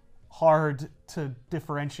of hard to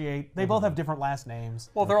differentiate. They both have different last names.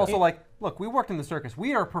 Well, they're also like, look, we worked in the circus.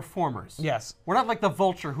 We are performers. Yes. We're not like the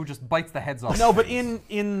vulture who just bites the heads off. No, but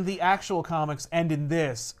in the actual comics and in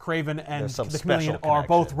this, Craven and There's some the chameleon special are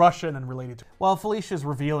both connection. Russian and related to. While Felicia's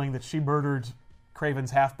revealing that she murdered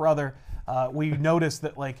Craven's half-brother, we notice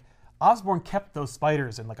that like Osborn kept those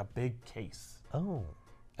spiders in like a big case. Oh.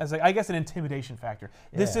 As I guess an intimidation factor.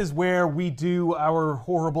 This Yeah. is where we do our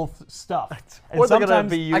horrible stuff. And Or they're going to sometimes-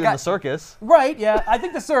 be you in the circus. Right, yeah. I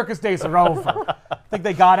think the circus days are over. I think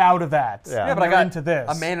they got out of that. Yeah. Yeah, but I They're got into this.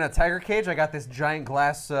 a man in a tiger cage. I got this giant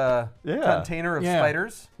glass container of Yeah.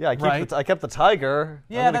 spiders. Yeah, Right. I kept the tiger.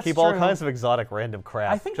 Yeah, I'm going to that's keep all true. kinds of exotic random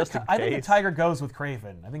crap. I think just the, in I think the case. tiger goes with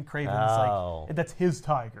Craven. I think Craven's Oh. like that's his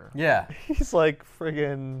tiger. Yeah. He's like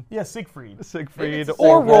friggin' Yeah, Siegfried. Siegfried It's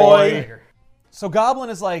or Siegfried. Roy. So Goblin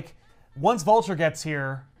is like, once Vulture gets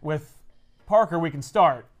here with Parker, we can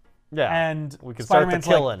start. Yeah, And we can start the Spider-Man's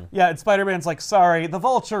killing. like, yeah, and Spider-Man's like, sorry, the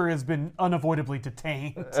Vulture has been unavoidably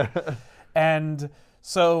detained. And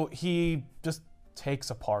so he just takes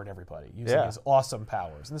apart everybody using Yeah. his awesome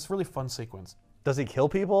powers. And this really fun sequence. Does he kill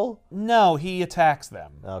people? No, he attacks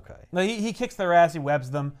them. Okay. No, he kicks their ass, he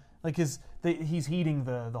webs them. Like he's heeding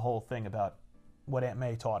the whole thing about what Aunt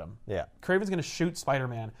May taught him. Yeah. Craven's going to shoot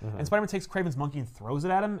Spider-Man, and Spider-Man takes Craven's monkey and throws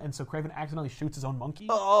it at him, and so Craven accidentally shoots his own monkey.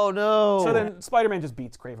 Oh no. So then Spider-Man just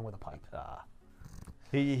beats Craven with a pipe.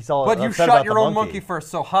 he's all But you upset shot about your the own monkey first,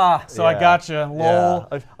 so ha. So I gotcha, lol.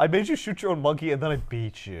 Yeah. I made you shoot your own monkey and then I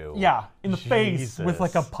beat you. Yeah, in the face with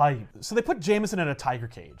like a Jesus. pipe. So they put Jameson in a tiger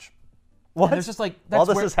cage. What? And there's just like While that's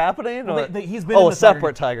this where- is happening? Well, Or? he's been oh, in a the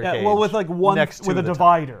separate tiger yeah, cage. well, with like one next to with a the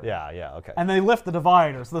divider. Yeah, okay. And they lift the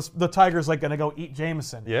divider, so the tiger's like gonna go eat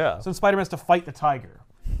Jameson. Yeah. So Spider-Man has to fight the tiger,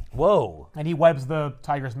 Whoa. and he webs the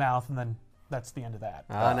tiger's mouth, and then that's the end of that.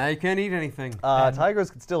 Now you can't eat anything. Tigers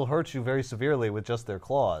can still hurt you very severely with just their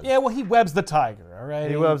claws. Yeah, well, he webs the tiger. All right.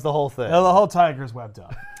 He webs the whole thing. Yeah, the whole tiger's webbed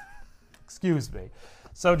up. Excuse me.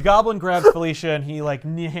 So Goblin grabs Felicia and he like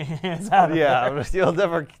is out of Yeah, there. you'll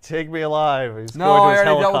never take me alive. He's No, going I to his already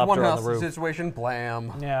dealt with helicopter one on house the roof. situation.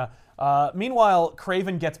 Blam. Yeah. Meanwhile,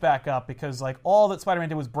 Craven gets back up because like all that Spider-Man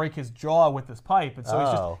did was break his jaw with this pipe, and so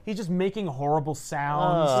Oh. he's just making horrible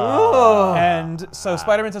sounds. Oh. And so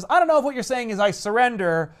Spider-Man says, "I don't know if what you're saying is I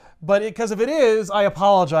surrender, but because if it is, I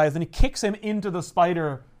apologize." And he kicks him into the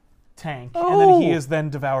spider tank, and then he is then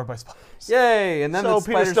devoured by spiders. Yay! And then So the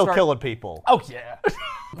Peter's spiders still start. killing people. Oh yeah.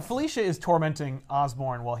 Felicia is tormenting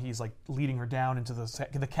Osborn while he's like leading her down into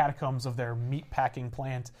the catacombs of their meat packing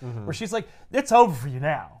plant, where she's like, "It's over for you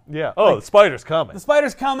now. Yeah. Oh, the spider's coming. The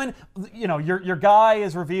spider's coming. You know, your guy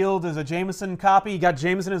is revealed as a Jameson copy. You got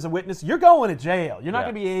Jameson as a witness. You're going to jail. You're not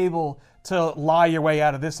Yeah. going to be able to lie your way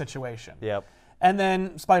out of this situation." Yep. And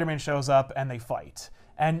then Spider-Man shows up and they fight,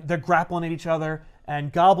 and they're grappling at each other.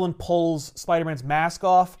 And Goblin pulls Spider-Man's mask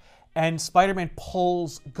off, and Spider-Man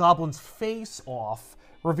pulls Goblin's face off,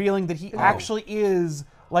 revealing that he actually is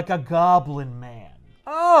like a Goblin man.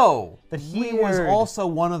 Oh! That he was Weird. also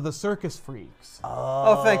one of the circus freaks.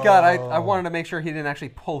 Oh, thank God. I wanted to make sure he didn't actually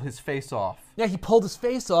pull his face off. Yeah, he pulled his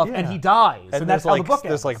face off and Yeah. he dies. And, that's how like, the book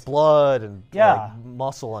there's ends. like blood and Yeah. like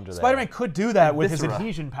muscle under there. Spider-Man could do that with his viscera.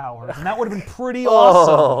 adhesion powers, and that would have been pretty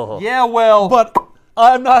awesome. Oh. Yeah, well. But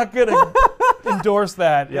I'm not going to endorse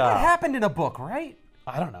that. It Yeah. happened in a book, right?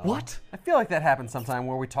 I don't know. What? I feel like that happened sometime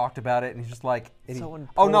where we talked about it and he's just like, and he- Someone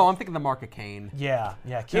oh no, pulled- I'm thinking the Mark of Cain. Yeah.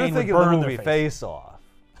 You're Kane would thinking of the burn movie their face. Face Off,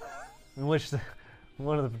 in which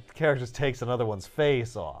one of the characters takes another one's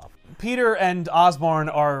face off. Peter and Osborn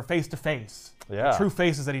are face to face. Yeah. True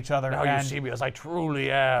faces at each other. Now you and see me as I truly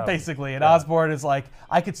am. basically, and Osborn is like,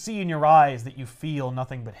 "I could see in your eyes that you feel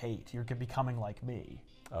nothing but hate. You're becoming like me."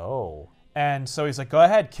 Oh. And so he's like, "Go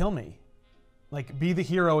ahead, kill me. Like, be the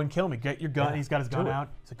hero and kill me. Get your gun." Yeah, He's got his gun do it. out.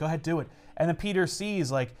 He's like, "Go ahead, do it." And then Peter sees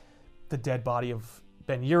like the dead body of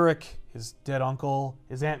Ben Urich, his dead uncle,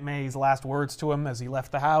 his Aunt May's last words to him as he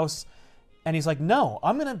left the house, and he's like, "No,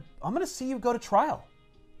 I'm gonna see you go to trial.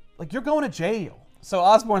 Like, you're going to jail." So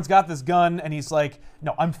Osborn's got this gun, and he's like,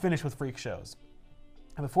 "No, I'm finished with freak shows."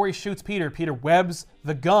 And before he shoots Peter, Peter webs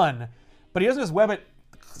the gun, but he doesn't just web it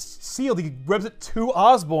sealed. He rubs it to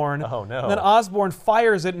Osborn. Oh, no. And then Osborn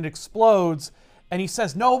fires it and it explodes. And he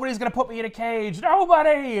says, "Nobody's gonna put me in a cage.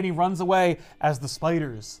 Nobody!" And he runs away as the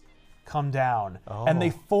spiders come down. And they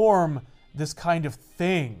form this kind of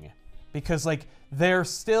thing because like they're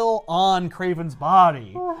still on Kraven's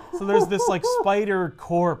body. So there's this like spider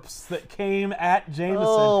corpse that came at Jameson.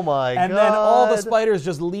 Oh my And then all the God. spiders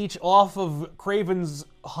just leech off of Kraven's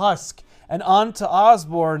husk and onto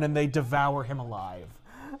Osborn and they devour him alive.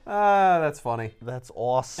 That's funny. That's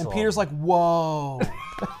awesome. And Peter's like, "Whoa."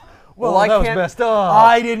 Well, I that was can't. messed up.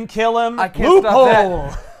 I didn't kill him. I can't stop that.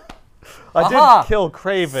 Loophole. I Aha! did kill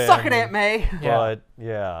Kraven. Suck it, Aunt May. But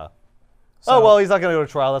yeah. So- Oh well, he's not gonna go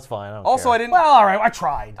to trial. That's fine. I don't Also, care. I didn't. Well, all right, I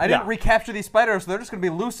tried. I didn't recapture these spiders, so they're just gonna be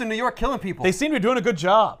loose in New York, killing people. They seem to be doing a good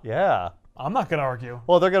job. Yeah. I'm not gonna argue.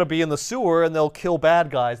 Well, they're gonna be in the sewer and they'll kill bad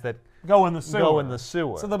guys that Go in the sewer. go in the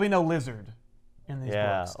sewer. So there'll be no lizard in these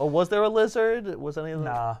yeah. books. Oh, was there a lizard? Was any of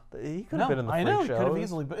them? Nah. He could No, have been in the I freak know, show. could have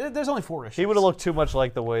easily, but there's only 4 issues. He would have looked too much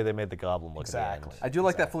like the way they made the Goblin look Exactly. at I do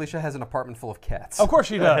like that Felicia has an apartment full of cats. Of course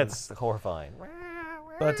she the end. does. It's horrifying.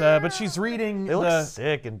 But she's reading They look the.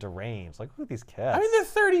 sick and deranged. Like, look at these cats. I mean, they're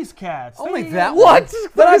 30s cats. Only They- that what?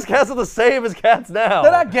 one. These cats are the same as cats now.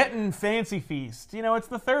 They're not getting fancy feast. You know, it's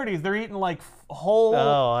the 30s. They're eating like whole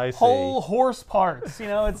Oh, I see. whole horse parts. You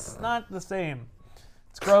know, it's not the same.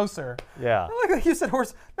 It's grosser. Yeah. I like that you said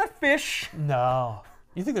horse, not fish. No.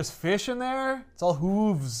 You think there's fish in there? It's all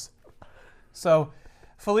hooves. So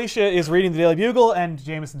Felicia is reading the Daily Bugle, and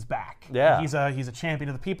Jameson's back. Yeah. He's a champion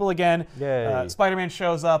of the people again. Yay. Spider-Man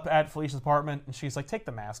shows up at Felicia's apartment, and she's like, "Take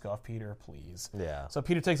the mask off, Peter, please." Yeah. So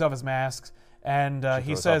Peter takes off his mask, and he Throws it up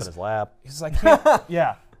in says, his lap. "He's like, can't,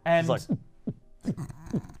 yeah." And He's like,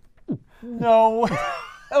 no.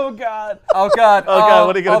 Oh God. Oh God. Oh, God,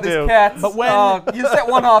 what are you gonna all do? These cats. But when- You set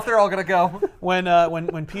one off, they're all gonna go.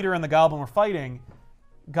 When Peter and the Goblin were fighting,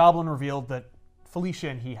 Goblin revealed that Felicia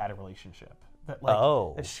and he had a relationship. That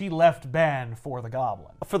that she left Ben for the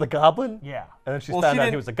Goblin. for the Goblin? Yeah. And then she Well, found she out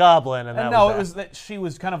he didn't- was a Goblin, and that No, was it was that she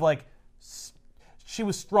was kind of like she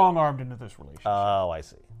was strong-armed into this relationship Oh, I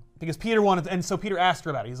see. because Peter wanted, and so Peter asked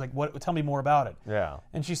her about it. He's like, "What? Tell me more about it." Yeah.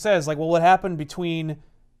 And she says, like, "Well, what happened between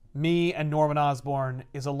me and Norman Osborn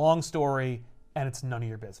is a long story, and it's none of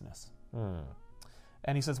your business."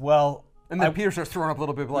 And he says, "Well." And then Peter starts throwing up a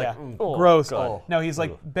little bit, like, Yeah. Oh, Gross. God. No, he's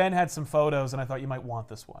like, Ben had some photos, and I thought you might want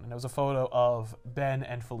this one. And it was a photo of Ben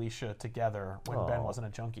and Felicia together when Ben wasn't a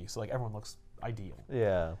junkie. So, like, everyone looks ideal.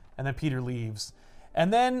 Yeah. And then Peter leaves.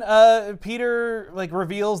 And then Peter, like,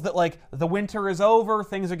 reveals that, like, the winter is over,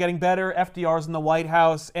 things are getting better, FDR's in the White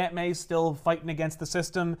House, Aunt May's still fighting against the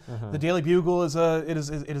system, the Daily Bugle is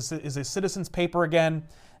a citizen's paper again,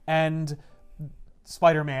 and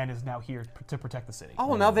Spider-Man is now here to protect the city.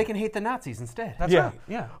 oh, now they can hate the Nazis instead. That's right.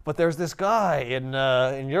 Yeah. But there's this guy in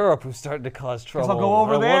Europe who's starting to cause trouble. I'll go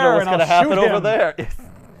over I there wonder what's and gonna I'll happen shoot over him. there.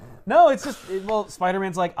 No, it's just, well,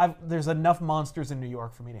 Spider-Man's like, there's enough monsters in New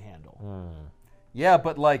York for me to handle. Yeah,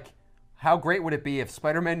 but like, how great would it be if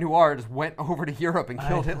Spider-Man Noir just went over to Europe and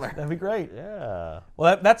killed Hitler? That'd be great. Yeah.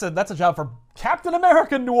 Well, that's a job for Captain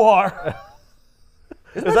America Noir.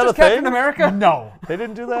 Is Not that a just Captain thing? America? No. They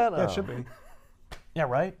didn't do that? That should be. Yeah,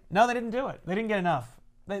 right? No, they didn't do it. They didn't get enough.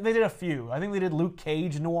 They did a few. I think they did Luke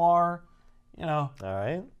Cage Noir, you know. All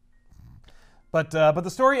right. But the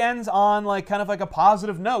story ends on like kind of like a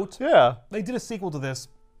positive note. Yeah. They did a sequel to this,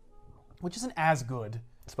 which isn't as good.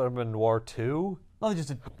 Spider-Man Noir 2? Well, they just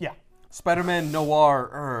did, yeah. Spider-Man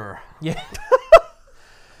Noir. Yeah.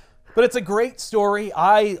 But it's a great story.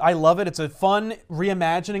 I love it. It's a fun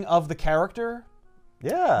reimagining of the character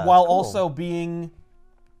Yeah. while cool. also being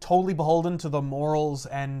totally beholden to the morals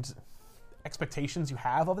and expectations you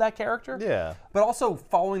have of that character. Yeah. But also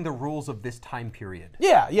following the rules of this time period.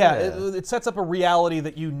 Yeah. Yeah. It sets up a reality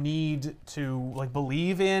that you need to like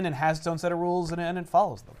believe in and has its own set of rules and it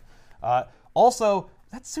follows them. Also,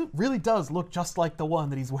 that suit really does look just like the one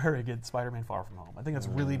that he's wearing in Spider-Man Far From Home. I think that's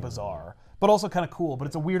really bizarre, but also kind of cool. But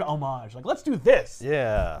it's a weird homage. Like, let's do this.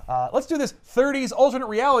 Yeah. Let's do this 30s alternate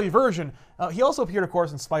reality version. He also appeared, of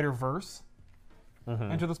course, in Spider-Verse.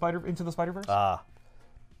 Into the Spider-Verse.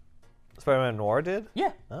 Spider-Man Noir did?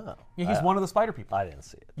 Yeah. Oh. Yeah, he's one of the Spider people. I didn't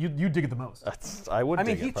see it. You dig it the most. I would I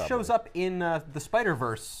mean, dig it, he probably. shows up in the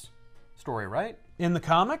Spider-Verse story, right? In the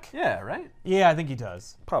comic? Yeah, right? Yeah, I think he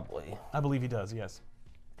does. Probably. I believe he does, yes.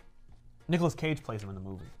 Nicolas Cage plays him in the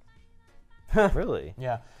movie. Really?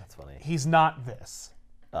 Yeah. That's funny. He's not this.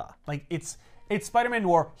 Ah. Like, it's Spider-Man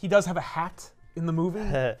Noir. He does have a hat in the movie.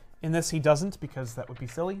 In this, he doesn't because that would be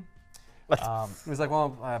silly. He was like,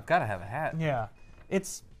 well, I've got to have a hat. Yeah.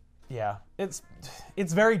 It's Yeah, it's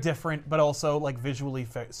very different, but also like visually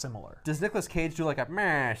similar. Does Nicolas Cage do like a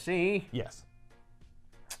meh, see? Yes,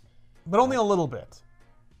 but only a little bit.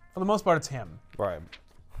 For the most part, it's him. Right.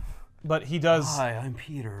 But he does. Hi, I'm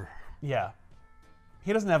Peter. Yeah,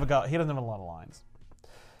 he doesn't have a lot of lines.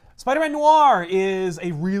 Spider-Man Noir is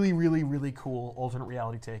a really, really, really cool alternate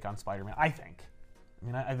reality take on Spider-Man. I think. I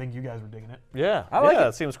mean, I think you guys were digging it. Yeah. I like it.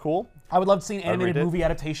 It seems cool. I would love to see an animated read it. movie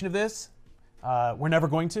adaptation of this. We're never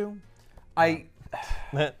going to. I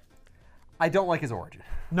don't like his origin.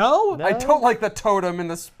 No? I don't like the totem and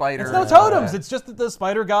the spider. It's no totems. It's just that the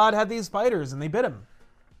spider god had these spiders and they bit him.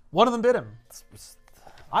 One of them bit him.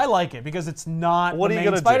 I like it because it's not What the are you main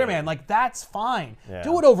gonna Spider-Man. do? Like, that's fine. Yeah.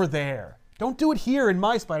 Do it over there. Don't do it here in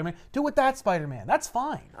my Spider-Man. Do it with that Spider-Man. That's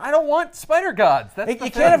fine. I don't want spider gods. That's You the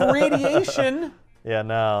can't thing. have radiation. Yeah,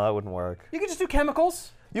 no, that wouldn't work. You can just do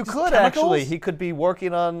chemicals. You could chemicals? actually. He could be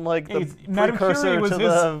working on like the Madame precursor Curie to was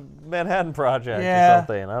the Manhattan Project Yeah. or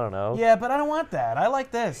something. I don't know. Yeah, but I don't want that. I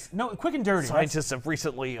like this. No, quick and dirty. Scientists have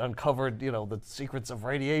recently uncovered, the secrets of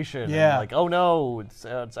radiation. And Yeah. like, oh no, it's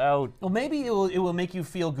out. Well, maybe it will make you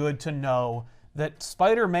feel good to know that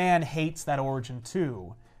Spider-Man hates that origin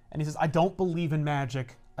too. And he says, I don't believe in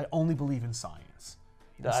magic. I only believe in science.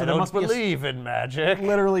 And I there don't must be a- believe in magic.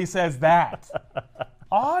 literally says that.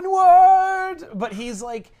 Onward! But he's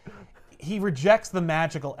like, he rejects the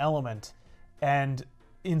magical element and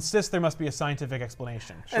insists there must be a scientific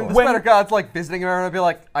explanation. And the When- spider god's like visiting around and be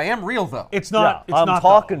like, I am real though. It's not. Yeah, it's I'm not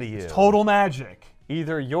talking though. to you. It's total magic.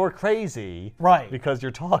 Either you're crazy, Right. because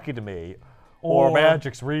you're talking to me, or Or-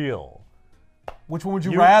 magic's real. Which one would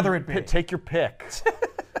you rather it be? Take your pick.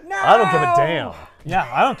 No! I don't give a damn. Yeah,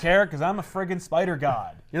 I don't care because I'm a friggin' spider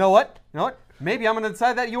god. You know what? Maybe I'm gonna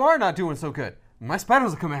decide that you are not doing so good. My spiders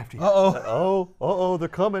will come after you. Uh-oh. They're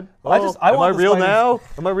coming. I Am want I the real spiders- now?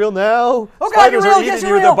 Am I real now? Oh, God, Spiders you're are real. eating Yes, you.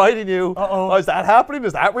 you're They're real. biting you. Uh-oh. Oh, is that happening?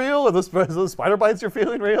 Is that real? Are those spider bites you're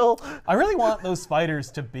feeling real? I really want those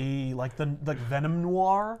spiders to be like the Venom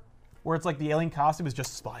Noir, where it's like the alien costume is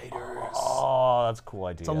just spiders. Oh, that's a cool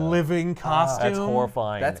idea. It's a living costume. That's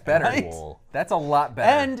horrifying. That's better. and cool. That's a lot better.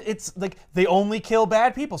 And it's like they only kill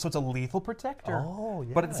bad people, so it's a lethal protector. Oh,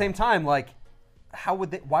 yeah. but at the same time, like,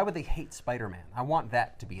 why would they hate Spider-Man? I want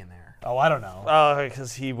that to be in there. Oh, I don't know.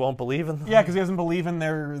 Because he won't believe in them. Yeah, because he doesn't believe in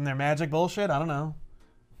their magic bullshit. I don't know.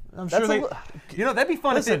 I'm sure they. That'd be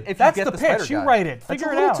fun Listen, if that's you get the spider pitch. You guy. write it. That's Figure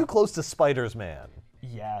a it little out. too close to Spider's Man.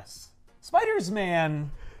 Yes.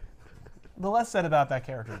 Spider-Man. The less said about that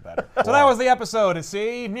character, the better. So that was the episode.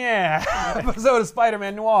 See, yeah, episode of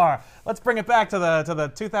Spider-Man Noir. Let's bring it back to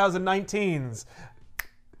the 2019s.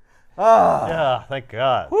 Yeah, thank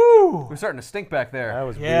God. Woo! We're starting to stink back there. That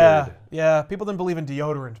was Yeah, weird. yeah. People didn't believe in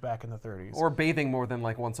deodorant back in the 30s. Or bathing more than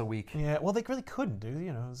like once a week. Yeah, well, they really couldn't, dude.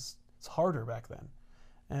 You know, it's harder back then,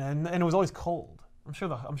 and it was always cold. I'm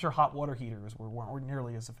sure hot water heaters weren't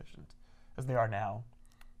nearly as efficient as they are now.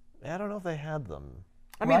 I don't know if they had them.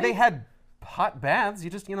 I mean, Right? they had hot baths.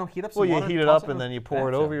 You just heat up some Well, you water. heat it toss up and in then the you pour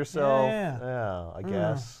it bathtub. over yourself. Yeah. I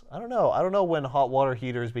guess. I don't know. I don't know when hot water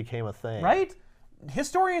heaters became a thing. Right?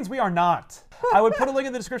 Historians, we are not. I would put a link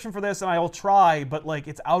in the description for this, and I will try, but like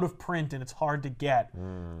it's out of print and it's hard to get.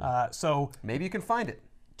 So Maybe you can find it.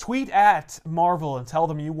 tweet at Marvel and tell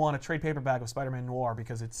them you want a trade paperback of Spider-Man Noir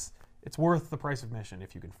because it's worth the price of admission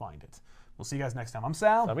if you can find it. We'll see you guys next time. I'm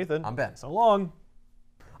Sal. I'm Ethan. I'm Ben. So long.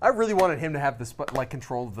 I really wanted him to have the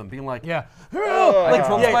control of them, being like, Yeah. like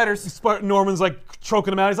control spiders. Norman's like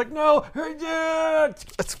choking him out. He's like, no. They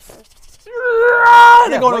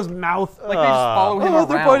go like- in his mouth. Like they just follow him around.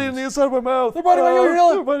 They're biting the inside of my mouth. They're biting my ear.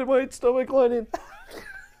 They're biting my stomach lining.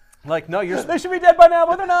 Like, no, They should be dead by now,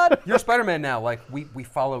 but they're not. you're Spider-Man now. Like we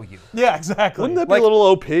follow you. Yeah, exactly. Wouldn't that be a little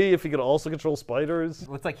OP if he could also control spiders?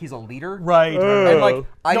 It's like he's a leader. Right. And like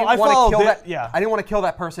I No, didn't I want followed to kill that- that. yeah. I didn't want to kill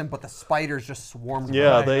that person, but the spiders just swarmed.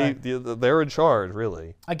 Yeah, around. they're in charge,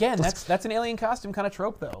 really. Again, that's an alien costume kind of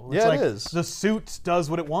trope, though. It's Yeah, it like is. The suit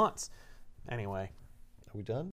does what it wants. Anyway. Are we done?